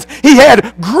sins, he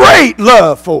had great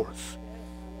love for us.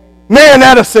 Man,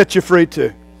 that'll set you free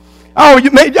too. All you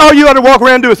ought to walk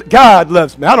around and do is, God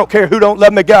loves me. I don't care who don't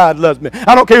love me. God loves me.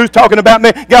 I don't care who's talking about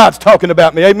me. God's talking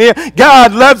about me. Amen.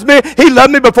 God loves me. He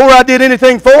loved me before I did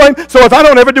anything for him. So if I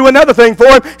don't ever do another thing for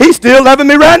him, he's still loving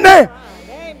me right now.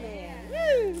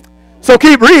 Amen. So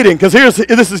keep reading, because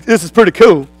this is pretty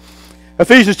cool.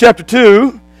 Ephesians chapter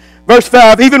 2, verse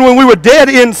 5. Even when we were dead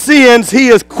in sins, he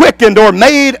has quickened or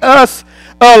made us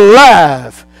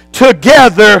alive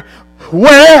together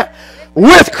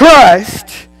with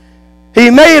Christ. He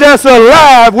made us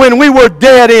alive when we were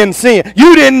dead in sin.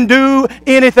 You didn't do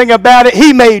anything about it.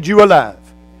 He made you alive.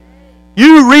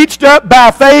 You reached up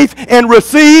by faith and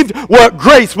received what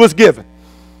grace was given.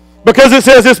 Because it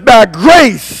says it's by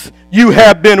grace you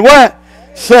have been what?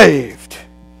 Saved.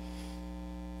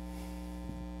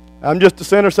 I'm just a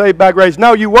sinner saved by grace.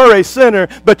 No, you were a sinner,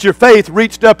 but your faith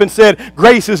reached up and said,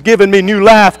 grace has given me new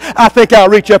life. I think I'll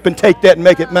reach up and take that and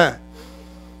make it mine.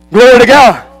 Glory to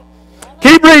God.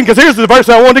 Keep reading, because here's the verse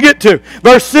I wanted to get to.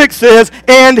 Verse 6 says,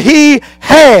 and he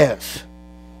has.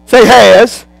 Say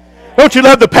has. Don't you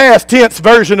love the past tense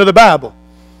version of the Bible?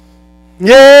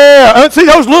 Yeah. See,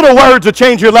 those little words will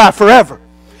change your life forever.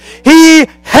 He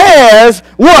has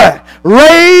what?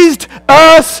 Raised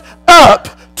us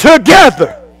up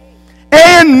together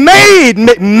and made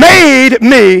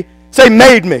me. Say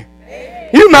made me.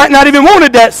 You might not even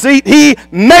wanted that seat. He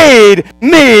made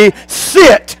me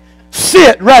sit.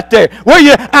 Sit right there.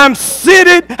 I'm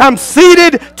seated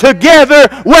together.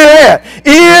 Where at?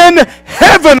 In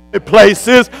heavenly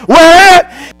places. Where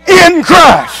at? In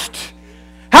Christ.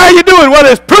 How you doing? Well,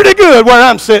 it's pretty good where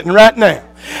I'm sitting right now.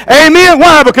 Amen.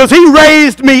 Why? Because he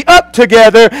raised me up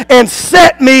together and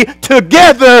set me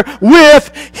together with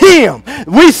him.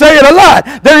 We say it a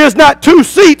lot. There is not two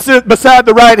seats beside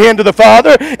the right hand of the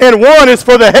Father, and one is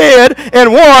for the head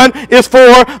and one is for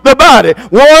the body.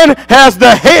 One has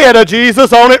the head of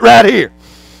Jesus on it right here.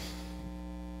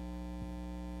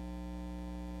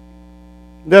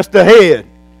 That's the head.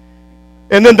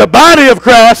 And then the body of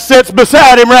Christ sits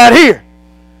beside him right here.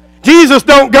 Jesus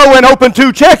don't go and open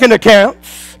two checking accounts.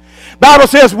 Bible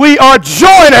says we are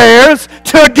joint heirs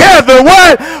together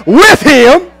what? With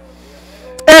him.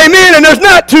 Amen. And there's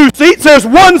not two seats. There's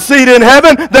one seat in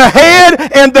heaven. The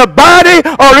head and the body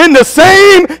are in the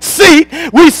same seat.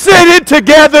 We seated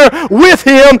together with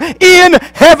him in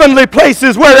heavenly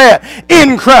places. Where at?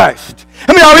 In Christ.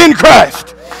 How many are in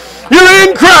Christ? You're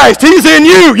in Christ. He's in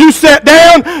you. You sat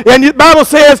down, and the Bible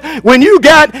says when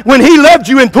he loved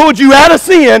you and pulled you out of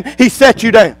sin, he set you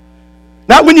down.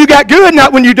 Not when you got good,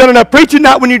 not when you've done enough preaching,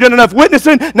 not when you've done enough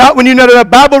witnessing, not when you've done enough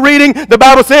Bible reading. The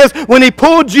Bible says when he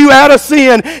pulled you out of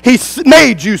sin, he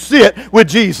made you sit with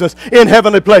Jesus in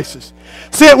heavenly places.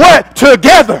 Sit what?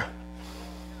 Together.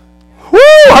 Woo!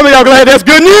 How many of y'all glad that's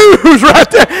good news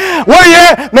right there? Where you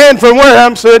at? Man, from where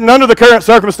I'm sitting, under the current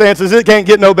circumstances, it can't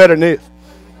get no better than this.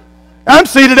 I'm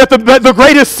seated at the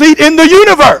greatest seat in the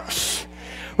universe.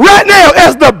 Right now,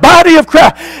 as the body of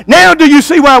Christ. Now, do you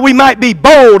see why we might be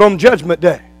bold on Judgment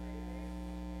Day?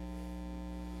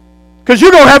 Because you're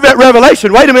going to have that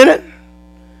revelation. Wait a minute.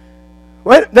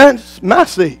 Wait, that's my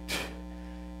seat.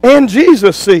 And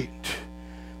Jesus' seat.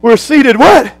 We're seated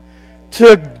what?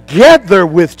 Together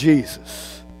with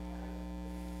Jesus.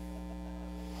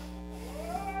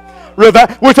 We're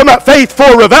talking about faith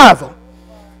for revival.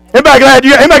 Anybody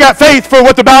got faith for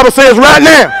what the Bible says right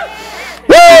now?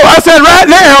 Woo! I said right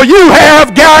now you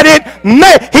have got it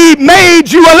made. He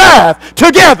made you alive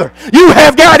together. You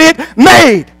have got it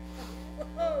made.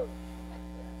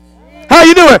 How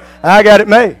you doing? I got it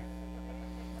made.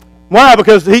 Why?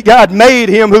 Because God made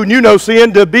him who knew no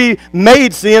sin to be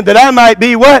made sin, that I might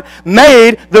be what?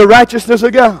 Made the righteousness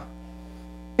of God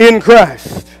in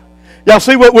Christ. Y'all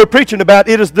see what we're preaching about?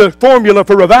 It is the formula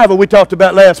for revival we talked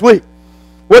about last week.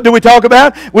 What did we talk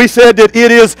about? We said that it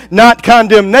is not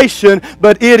condemnation,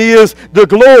 but it is the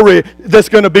glory that's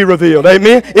going to be revealed.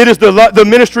 Amen? It is the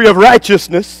ministry of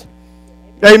righteousness.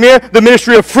 Amen? The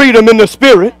ministry of freedom in the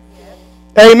Spirit.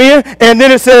 Amen? And then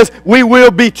it says, we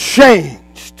will be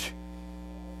changed.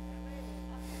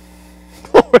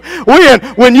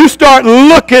 When you start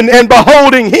looking and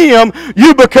beholding him,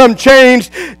 you become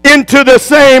changed into the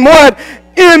same what?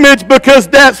 Image, because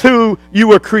that's who you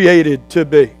were created to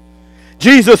be.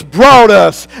 Jesus brought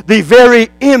us the very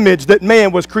image that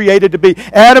man was created to be.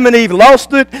 Adam and Eve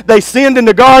lost it. They sinned in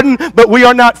the garden, but we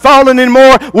are not fallen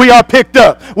anymore. We are picked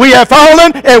up. We have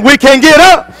fallen, and we can get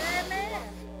up. Amen.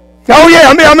 Oh, yeah.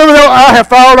 I remember, I have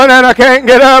fallen, and I can't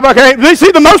get up. I can't. You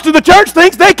see, most of the church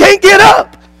thinks they can't get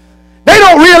up. They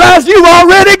don't realize you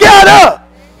already got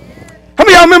up. How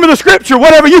many of y'all remember the scripture,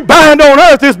 whatever you bind on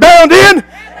earth is bound in?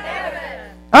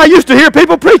 I used to hear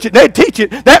people preach it. They'd teach it.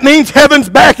 That means heaven's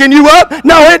backing you up.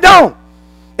 No, it don't.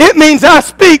 It means I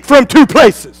speak from two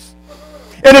places.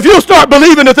 And if you'll start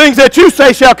believing the things that you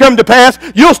say shall come to pass,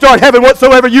 you'll start having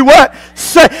whatsoever you what?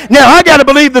 Say. Now, I got to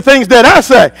believe the things that I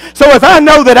say. So if I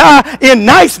know that I, in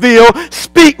Niceville,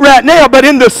 speak right now, but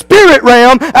in the spirit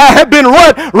realm, I have been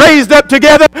what? Raised up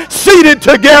together, seated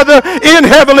together in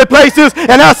heavenly places,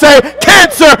 and I say,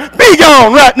 cancer, be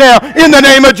gone right now in the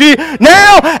name of Jesus.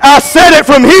 Now, I said it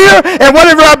from here, and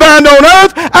whatever I bind on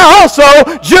earth, I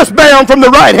also just bound from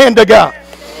the right hand of God.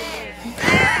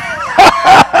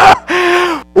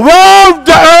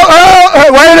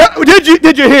 Wait,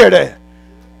 did you hear that?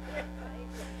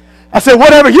 I said,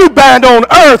 whatever you bind on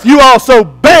earth, you also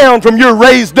bound from your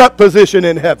raised up position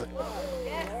in heaven.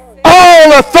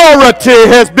 All authority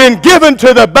has been given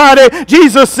to the body.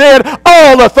 Jesus said,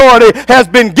 all authority has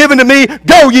been given to me.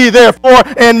 Go ye therefore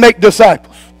and make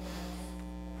disciples.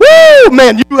 Woo,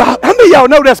 man, how many of y'all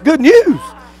know that's good news?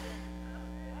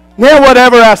 Now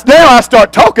I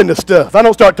start talking to stuff. I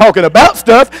don't start talking about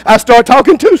stuff. I start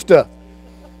talking to stuff.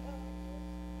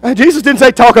 And Jesus didn't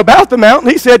say talk about the mountain.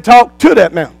 He said talk to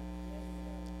that mountain.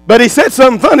 But he said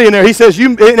something funny in there. He says,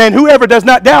 and whoever does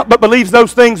not doubt but believes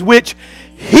those things which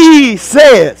he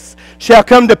says shall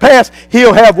come to pass,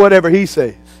 he'll have whatever he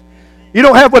says. You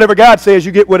don't have whatever God says,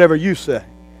 you get whatever you say.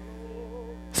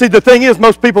 See, the thing is,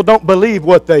 most people don't believe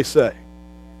what they say.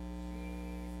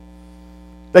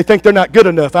 They think they're not good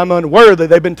enough. I'm unworthy.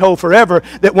 They've been told forever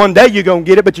that one day you're going to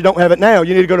get it, but you don't have it now.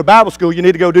 You need to go to Bible school. You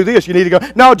need to go do this. You need to go.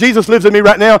 No, Jesus lives in me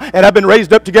right now, and I've been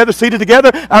raised up together, seated together.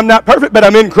 I'm not perfect, but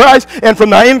I'm in Christ. And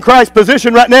from the in Christ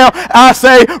position right now, I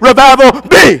say, revival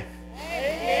be.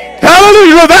 Amen.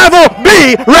 Hallelujah. Revival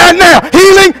be right now.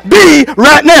 Healing be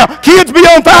right now. Kids be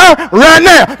on fire right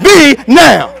now. Be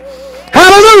now.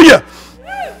 Hallelujah.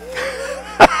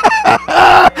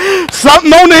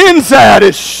 Something on the inside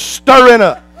is stirring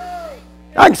up.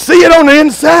 I can see it on the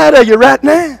inside of you right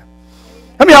now.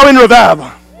 How many of y'all in revival?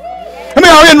 How many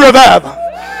of y'all in revival?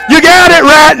 You got it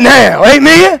right now.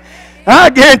 Amen? I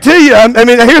guarantee you. I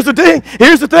mean, here's the thing.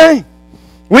 Here's the thing.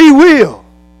 We will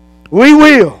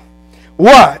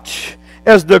watch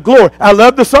as the glory. I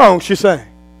love the song she sang.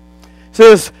 It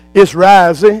says, it's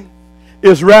rising.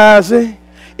 It's rising.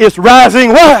 It's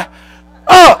rising what?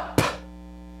 Up.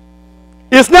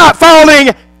 It's not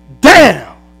falling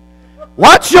down.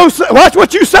 Watch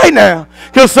what you say now.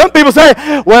 Because some people say,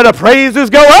 well, the praises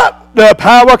go up, the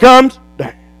power comes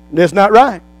down. That's not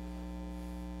right.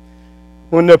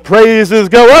 When the praises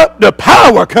go up, the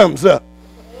power comes up.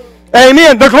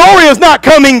 Amen. The glory is not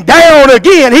coming down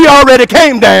again. He already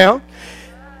came down.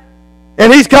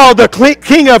 And he's called the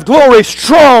King of Glory,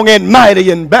 strong and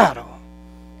mighty in battle.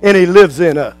 And he lives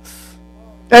in us.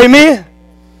 Amen.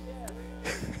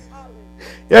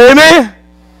 Amen.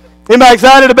 Anybody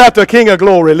excited about the King of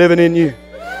Glory living in you?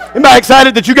 Anybody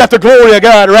excited that you got the glory of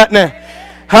God right now?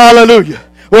 Hallelujah.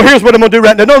 Well, here's what I'm going to do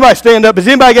right now. Nobody stand up. Has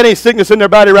anybody got any sickness in their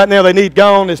body right now they need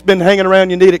gone? It's been hanging around.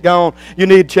 You need it gone. You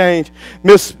need change.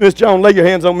 Miss Joan, lay your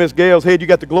hands on Miss Gail's head. You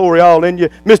got the glory all in you.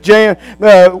 Miss Jan,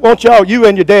 won't y'all, you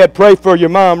and your dad, pray for your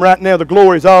mom right now. The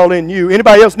glory's all in you.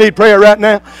 Anybody else need prayer right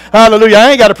now? Hallelujah. I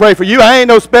ain't got to pray for you. I ain't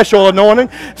no special anointing.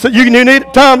 So you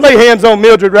need Tom, lay hands on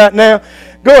Mildred right now.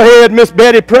 Go ahead, Miss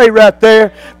Betty, pray right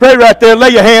there. Pray right there. Lay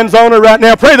your hands on her right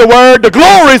now. Pray the word. The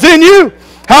glory's in you.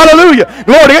 Hallelujah.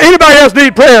 Glory. Anybody else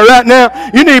need prayer right now?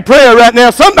 You need prayer right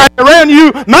now. Somebody around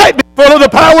you might be full of the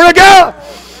power of God.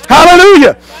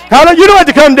 Hallelujah. Hallelujah. You don't have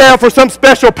to come down for some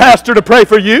special pastor to pray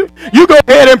for you. You go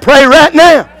ahead and pray right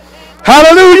now.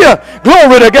 Hallelujah.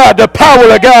 Glory to God. The power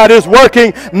of God is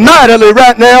working mightily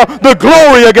right now. The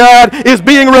glory of God is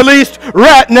being released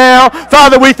right now.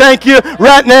 Father, we thank you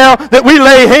right now that we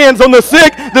lay hands on the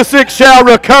sick shall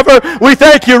recover. We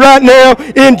thank you right now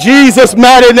in Jesus'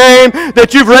 mighty name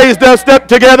that you've raised us up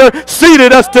together,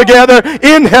 seated us together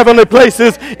in heavenly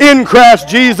places in Christ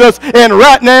Jesus. And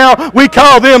right now we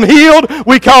call them healed.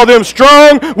 We call them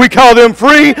strong. We call them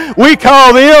free. We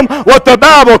call them what the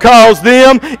Bible calls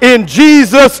them in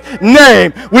Jesus'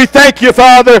 name. We thank you,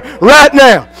 Father, right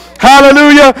now.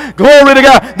 Hallelujah. Glory to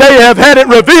God. They have had it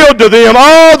revealed to them,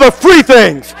 all the free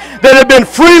things that have been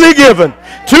freely given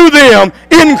to them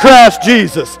in Christ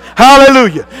Jesus.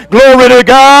 Hallelujah. Glory to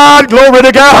God. Glory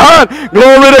to God.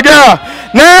 Glory to God.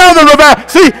 Now the revival.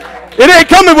 See, it ain't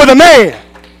coming with a man.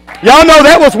 Y'all know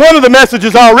that was one of the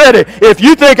messages already. If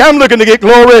you think I'm looking to get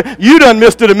glory, you done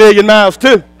missed it a million miles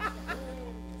too.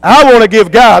 I want to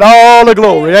give God all the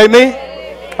glory. Amen.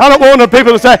 I don't want the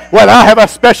people to say, well, I have a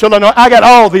special anointing. I got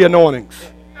all the anointings.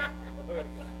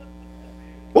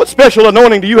 What special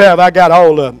anointing do you have? I got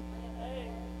all of them.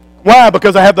 Why?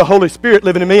 Because I have the Holy Spirit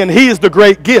living in me, and He is the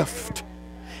great gift.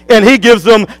 And He gives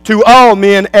them to all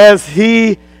men as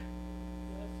He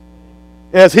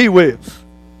wills.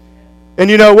 And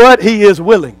you know what? He is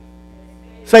willing.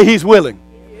 Say He's willing.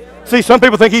 See, some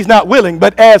people think He's not willing,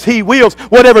 but as He wills,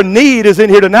 whatever need is in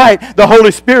here tonight, the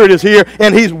Holy Spirit is here,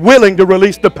 and He's willing to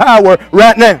release the power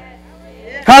right now.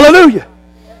 Hallelujah.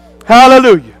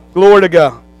 Hallelujah. Glory to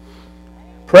God.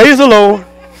 Praise the Lord.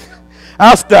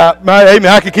 I'll stop. Amen.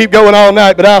 I could keep going all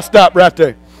night, but I'll stop right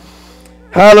there.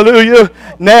 Hallelujah.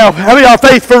 Now, how many of y'all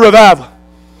faith for revival?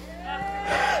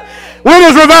 When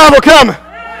is revival coming?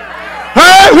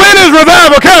 When is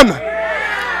revival coming?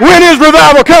 When is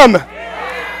revival coming?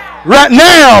 Right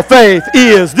now, faith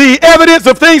is the evidence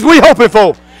of things we hoping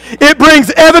for. It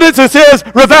brings evidence that says,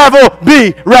 revival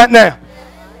be right now.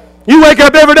 You wake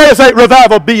up every day and say,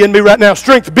 revival be in me right now.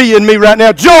 Strength be in me right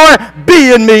now. Joy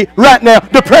be in me right now.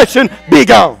 Depression be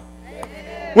gone.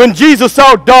 When Jesus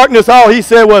saw darkness, all he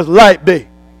said was, light be.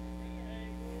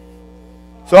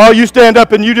 So all you stand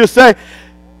up and you just say,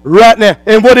 right now.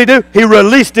 And what did he do? He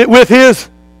released it with his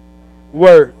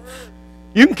words.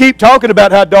 You can keep talking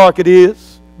about how dark it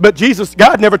is, but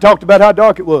God never talked about how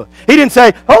dark it was. He didn't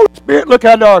say, Holy Spirit, look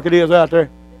how dark it is out there.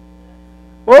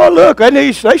 Well, look,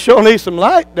 they sure need some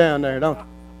light down there, don't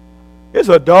they? It's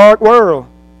a dark world.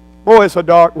 Boy, it's a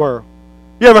dark world.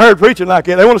 You ever heard preaching like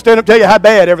that? They want to stand up and tell you how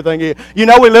bad everything is. You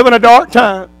know, we live in a dark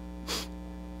time.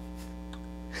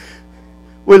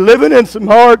 We're living in some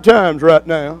hard times right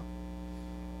now.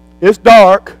 It's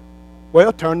dark.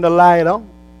 Well, turn the light on.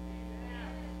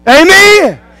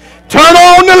 Amen. Turn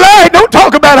on the light. Don't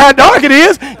talk about how dark it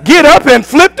is. Get up and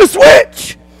flip the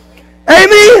switch.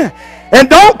 Amen. And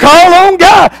don't call on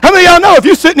God. How many of y'all know if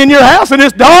you're sitting in your house and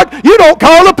it's dark, you don't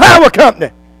call the power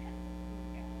company?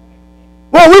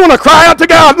 Well, we want to cry out to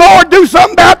God, Lord, do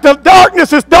something about the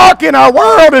darkness. It's dark in our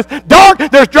world. It's dark.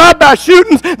 There's drive-by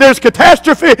shootings. There's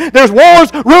catastrophe. There's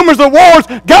wars, rumors of wars.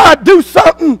 God, do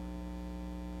something.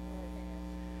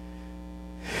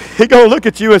 He's going to look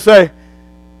at you and say,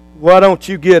 why don't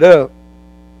you get up?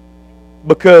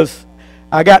 Because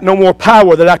I got no more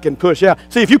power that I can push out.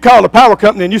 See, if you call the power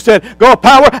company and you said, go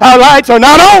power, our lights are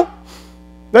not on.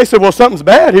 They said, well, something's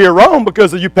bad here, wrong,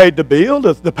 because you paid the bill.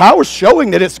 The power's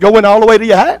showing that it's going all the way to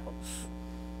your house.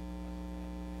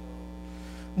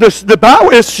 The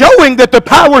power is showing that the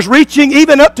power's reaching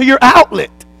even up to your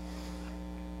outlet.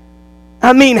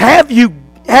 I mean, have you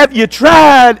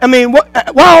tried? I mean,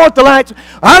 why aren't the lights?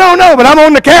 I don't know, but I'm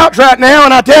on the couch right now,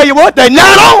 and I tell you what, they're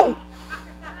not on.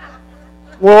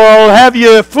 Well, have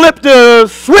you flipped the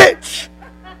switch?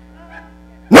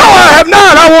 No, I have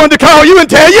not. I wanted to call you and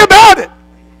tell you about it.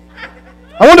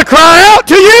 I want to cry out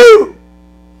to you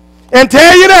and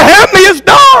tell you to help me. It's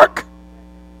dark.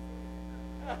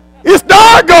 It's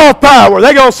dark, golf power.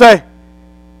 They're going to say,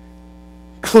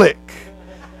 click.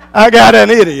 I got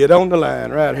an idiot on the line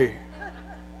right here.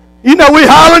 You know, we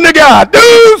hollering to God,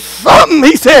 do something.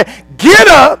 He said, get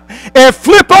up and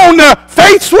flip on the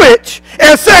faith switch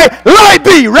and say, light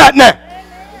be right now.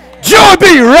 Joy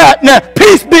be right now.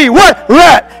 Peace be what?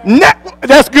 Right now.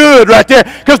 That's good right there,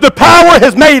 because the power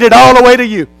has made it all the way to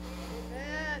you.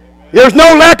 There's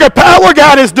no lack of power.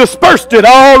 God has dispersed it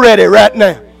already right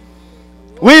now.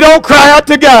 We don't cry out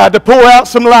to God to pour out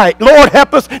some light. Lord,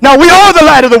 help us. Now, we are the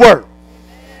light of the world.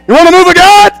 You want to move with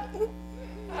God?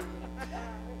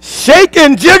 Shake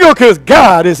and jiggle, because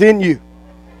God is in you.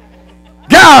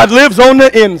 God lives on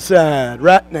the inside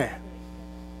right now.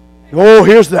 Oh,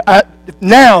 here's the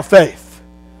now faith.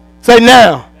 Say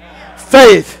now.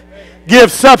 Faith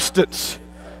gives substance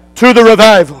to the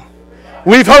revival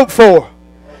we've hoped for.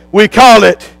 We call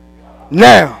it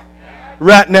now.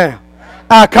 Right now.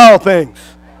 I call things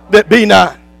that be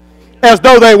not as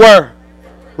though they were.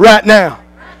 Right now.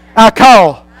 I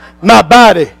call my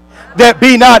body that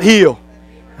be not healed,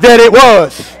 that it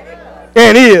was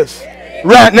and is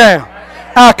right now.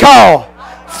 I call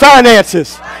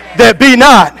finances that be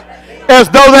not as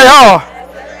though they are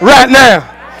right now.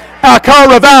 I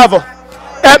call revival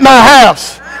at my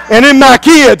house and in my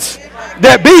kids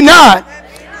that be not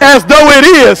as though it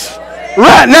is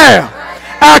right now.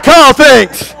 I call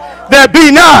things that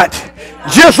be not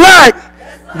just like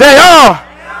they are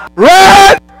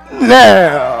right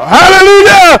now.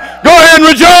 Hallelujah. Go ahead and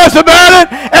rejoice about it.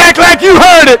 Act like you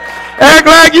heard it. Act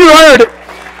like you heard it.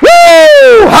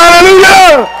 Woo!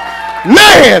 Hallelujah.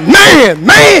 Man.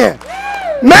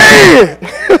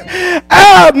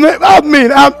 I mean,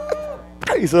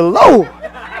 praise the Lord.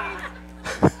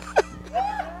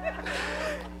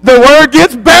 The word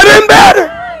gets better and better.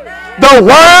 The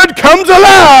word comes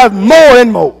alive more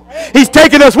and more. He's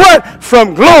taking us what?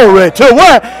 From glory to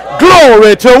what?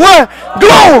 Glory to what?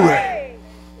 Glory.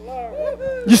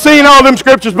 You seen all them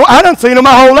scriptures? I done seen them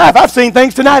my whole life. I've seen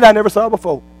things tonight I never saw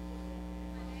before.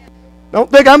 Don't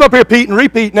think I'm up here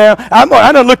repeat now. I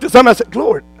done looked at something and I said,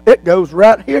 Lord, it goes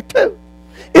right here too.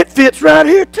 It fits right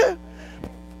here too.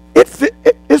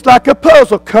 It's like a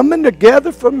puzzle coming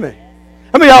together for me.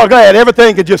 How many of y'all are glad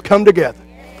everything could just come together?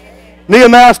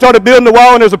 Nehemiah started building the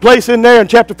wall, and there's a place in there in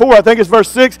chapter 4, I think it's verse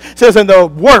 6, says, and the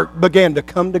work began to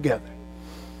come together.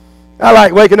 I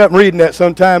like waking up and reading that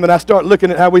sometime, and I start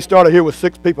looking at how we started here with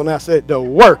 6 people, and I said, the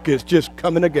work is just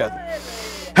coming together.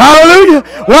 Hallelujah.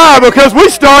 Why? Because we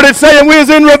started saying we was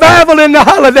in revival in the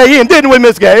Holiday Inn. Didn't we,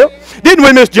 Miss Gail? Didn't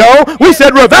we, Miss Joe? We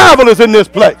said revival is in this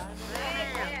place.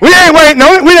 We ain't waiting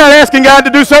on it. We're not asking God to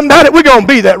do something about it. We're going to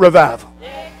be that revival.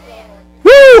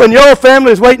 Woo! And your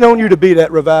family is waiting on you to be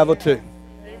that revival too.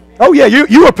 Oh, yeah,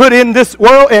 you were put in this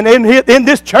world and in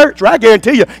this church. Right? I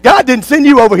guarantee you, God didn't send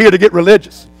you over here to get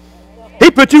religious. He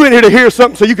put you in here to hear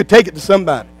something so you could take it to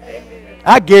somebody.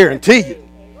 I guarantee you.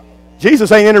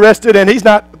 Jesus ain't interested, and he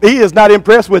is not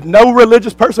impressed with no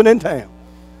religious person in town.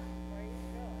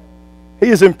 He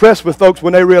is impressed with folks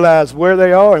when they realize where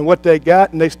they are and what they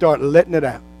got, and they start letting it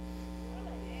out.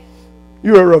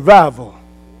 You're a revival.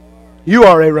 You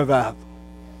are a revival.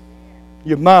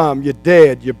 Your mom, your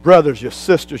dad, your brothers, your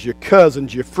sisters, your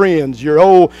cousins, your friends, your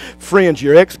old friends,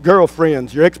 your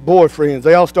ex-girlfriends, your ex-boyfriends,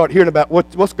 they all start hearing about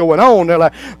what's going on. They're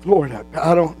like, Lord,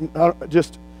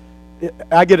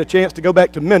 I get a chance to go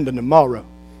back to Minden tomorrow.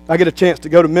 I get a chance to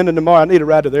go to Minden tomorrow. I need a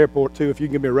ride to the airport, too, if you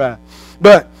can give me a ride.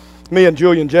 But me and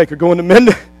Julie and Jake are going to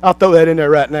Minden. I'll throw that in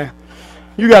there right now.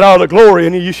 You got all the glory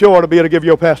in you. You sure ought to be able to give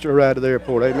your pastor a ride to the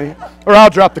airport, amen? Or I'll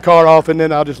drop the car off and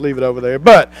then I'll just leave it over there.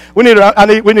 But we need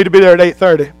to be there at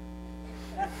 8:30.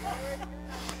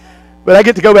 But I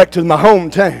get to go back to my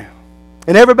hometown.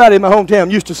 And everybody in my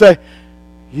hometown used to say,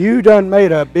 you done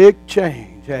made a big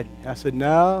change, hadn't you? I said,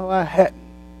 no, I hadn't.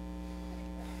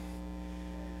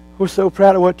 We're so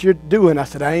proud of what you're doing. I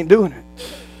said, I ain't doing it.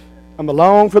 I'm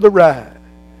along for the ride.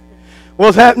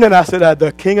 What's happening? I said,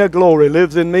 the King of Glory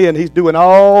lives in me, and he's doing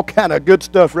all kind of good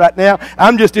stuff right now.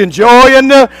 I'm just enjoying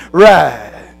the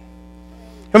ride.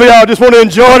 How many of y'all just want to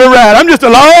enjoy the ride? I'm just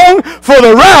along for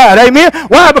the ride, amen?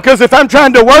 Why? Because if I'm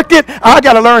trying to work it, I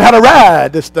got to learn how to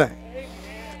ride this thing.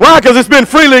 Why? Because it's been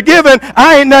freely given.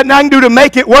 I ain't nothing I can do to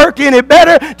make it work any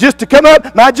better. Just to come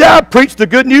up, my job, preach the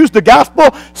good news, the gospel.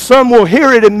 Some will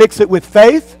hear it and mix it with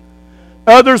faith.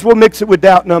 Others will mix it with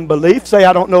doubt and unbelief. Say,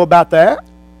 I don't know about that.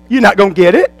 You're not going to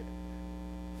get it.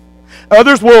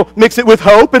 Others will mix it with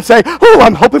hope and say, oh,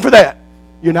 I'm hoping for that.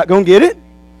 You're not going to get it.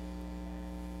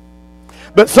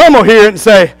 But some will hear it and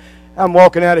say, I'm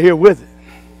walking out of here with it.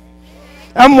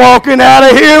 I'm walking out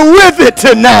of here with it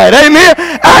tonight. Amen.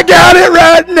 I got it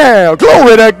right now.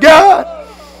 Glory to God.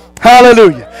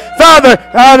 Hallelujah. Father,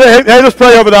 hey, let's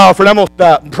pray over the offering. I'm going to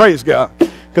stop and praise God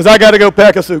because I got to go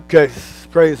pack a suitcase.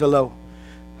 Praise the Lord.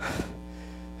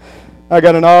 I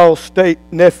got an all-state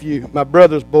nephew, my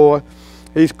brother's boy.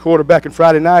 He's quarterbacking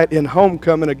Friday night in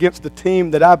homecoming against the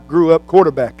team that I grew up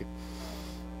quarterbacking.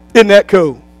 Isn't that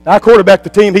cool? I quarterbacked the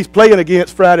team he's playing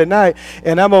against Friday night,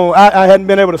 and I hadn't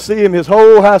been able to see him his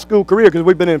whole high school career because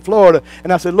we've been in Florida.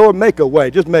 And I said, Lord, make a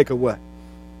way. Just make a way.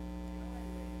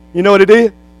 You know what he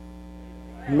did?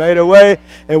 He made a way,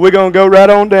 and we're going to go right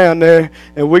on down there,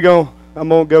 and I'm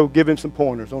going to go give him some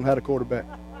pointers on how to quarterback.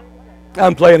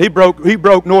 I'm playing. He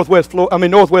broke Northwest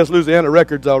Louisiana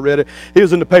records already. He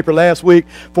was in the paper last week.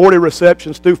 40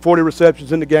 receptions, threw 40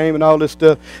 receptions in the game and all this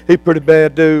stuff. He's a pretty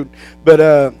bad dude.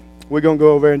 But we're going to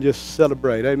go over there and just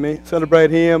celebrate. Amen.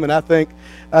 Celebrate him. And I think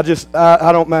I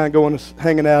don't mind going and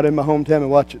hanging out in my hometown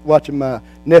and watching my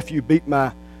nephew beat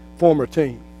my former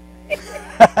team.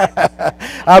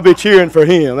 I'll be cheering for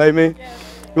him. Amen.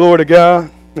 Glory to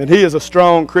God. And he is a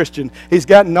strong Christian. He's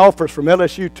gotten offers from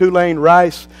LSU, Tulane,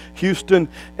 Rice, Houston,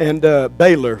 and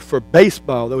Baylor for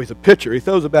baseball, though he's a pitcher. He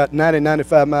throws about 90,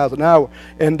 95 miles an hour.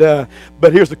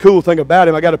 But here's the cool thing about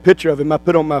him. I got a picture of him I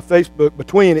put on my Facebook.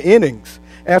 Between innings,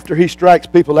 after he strikes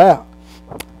people out,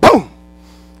 boom,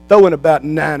 throwing about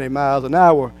 90 miles an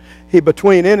hour.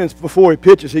 Between innings, before he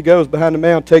pitches, he goes behind the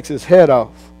mound, takes his hat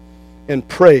off, and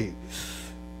prays.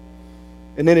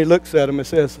 And then he looks at him and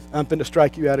says, I'm finna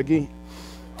strike you out again.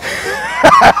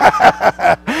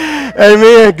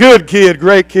 Amen. Good kid,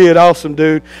 great kid, awesome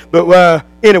dude. But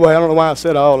anyway, I don't know why I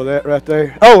said all of that right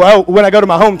there. Oh, when I go to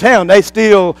my hometown, they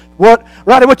still what?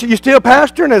 Roddy, you still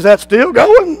pastoring? Is that still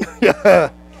going? Yeah.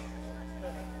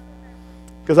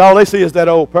 Because all they see is that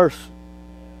old person.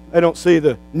 They don't see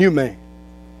the new man.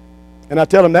 And I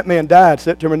tell them that man died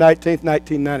September 19th,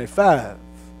 1995.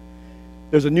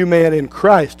 There's a new man in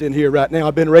Christ in here right now.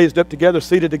 I've been raised up together,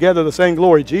 seated together, the same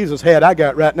glory Jesus had, I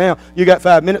got right now. You got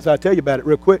 5 minutes, I'll tell you about it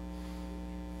real quick.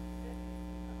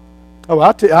 Oh,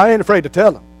 I ain't afraid to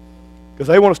tell them. Because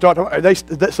they want to start,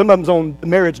 some of them's on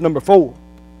marriage number 4,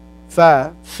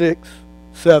 5, 6,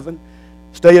 7,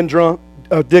 staying drunk,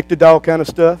 addicted to all kind of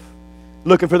stuff,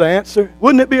 looking for the answer.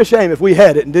 Wouldn't it be a shame if we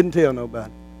had it and didn't tell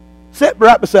nobody? Sat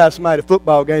right beside somebody at a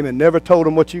football game and never told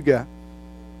them what you got.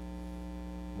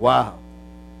 Wow.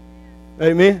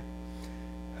 Amen.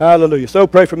 Hallelujah. So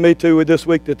pray for me too this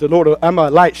week that the Lord, I'm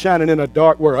a light shining in a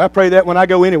dark world. I pray that when I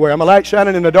go anywhere. I'm a light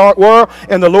shining in a dark world,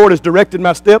 and the Lord has directed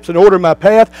my steps and ordered my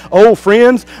path. Old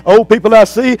friends, old people I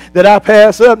see that I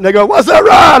pass up, and they go, "What's up,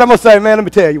 Rod?" I'm going to say, "Man, let me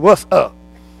tell you, what's up?"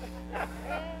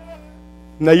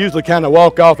 And they usually kind of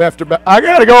walk off after, "I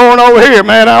got to go on over here,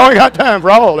 man. I ain't got time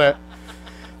for all that."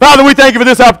 Father, we thank you for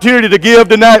this opportunity to give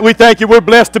tonight. We thank you. We're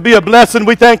blessed to be a blessing.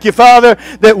 We thank you, Father,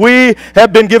 that we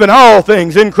have been given all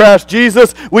things in Christ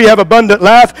Jesus. We have abundant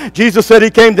life. Jesus said he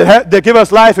came to give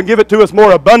us life and give it to us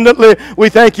more abundantly. We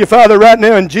thank you, Father, right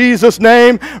now in Jesus'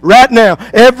 name. Right now,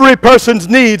 every person's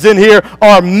needs in here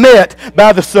are met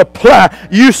by the supply.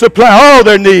 You supply all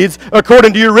their needs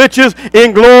according to your riches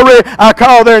in glory. I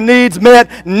call their needs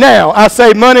met now. I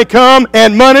say money come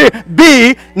and money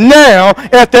be now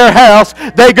at their house.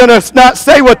 They're going to not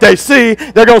say what they see.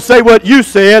 They're going to say what you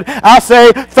said. I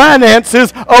say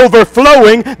finances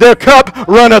overflowing. Their cup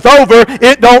runneth over.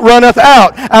 It don't runneth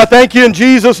out. I thank you in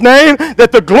Jesus' name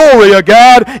that the glory of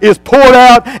God is poured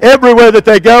out everywhere that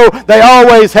they go. They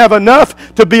always have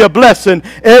enough to be a blessing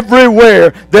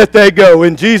everywhere that they go.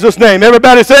 In Jesus' name.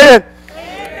 Everybody say it.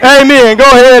 Amen.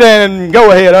 Amen.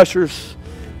 Go ahead, ushers.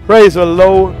 Praise the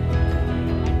Lord.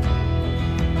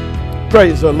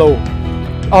 Praise the Lord.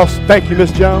 Awesome. Thank you,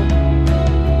 Miss Joan.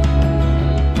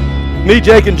 Me,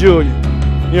 Jake, and Julia.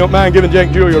 You don't mind giving Jake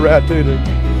and Julia a ride too, do you?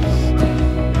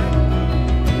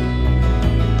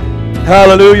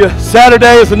 Hallelujah.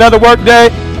 Saturday is another work day.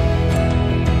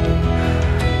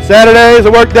 Saturday is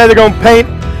a work day. They're going to paint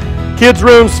kids'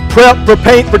 rooms, prep for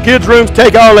paint for kids' rooms,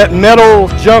 take all that metal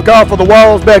junk off of the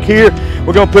walls back here.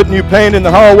 We're going to put new paint in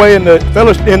the hallway, in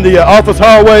the office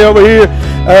hallway over here.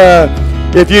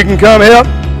 If you can come help.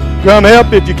 Come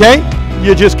help. If you can't,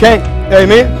 you just can't.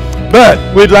 Amen. But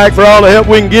we'd like for all the help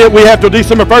we can get. We have till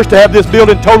December 1st to have this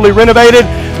building totally renovated.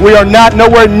 We are not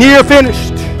nowhere near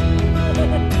finished.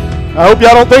 I hope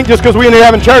y'all don't think just because we ain't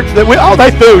having church that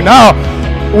they through. No,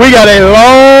 we got a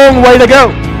long way to go.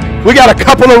 We got a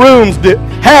couple of rooms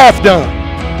half done.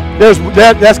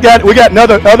 We got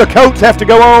other coats have to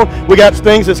go on. We got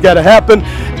things that's got to happen.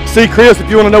 See Chris if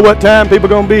you want to know what time people are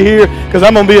going to be here, because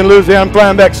I'm going to be in Louisiana. I'm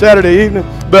flying back Saturday evening,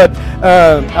 but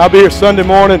I'll be here Sunday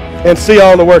morning and see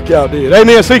all the work y'all did.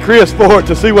 Amen. See Chris for it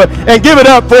to see what, and give it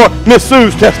up for Miss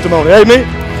Sue's testimony. Amen.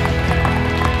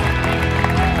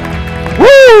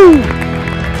 Woo!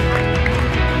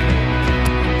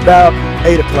 About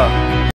 8 o'clock.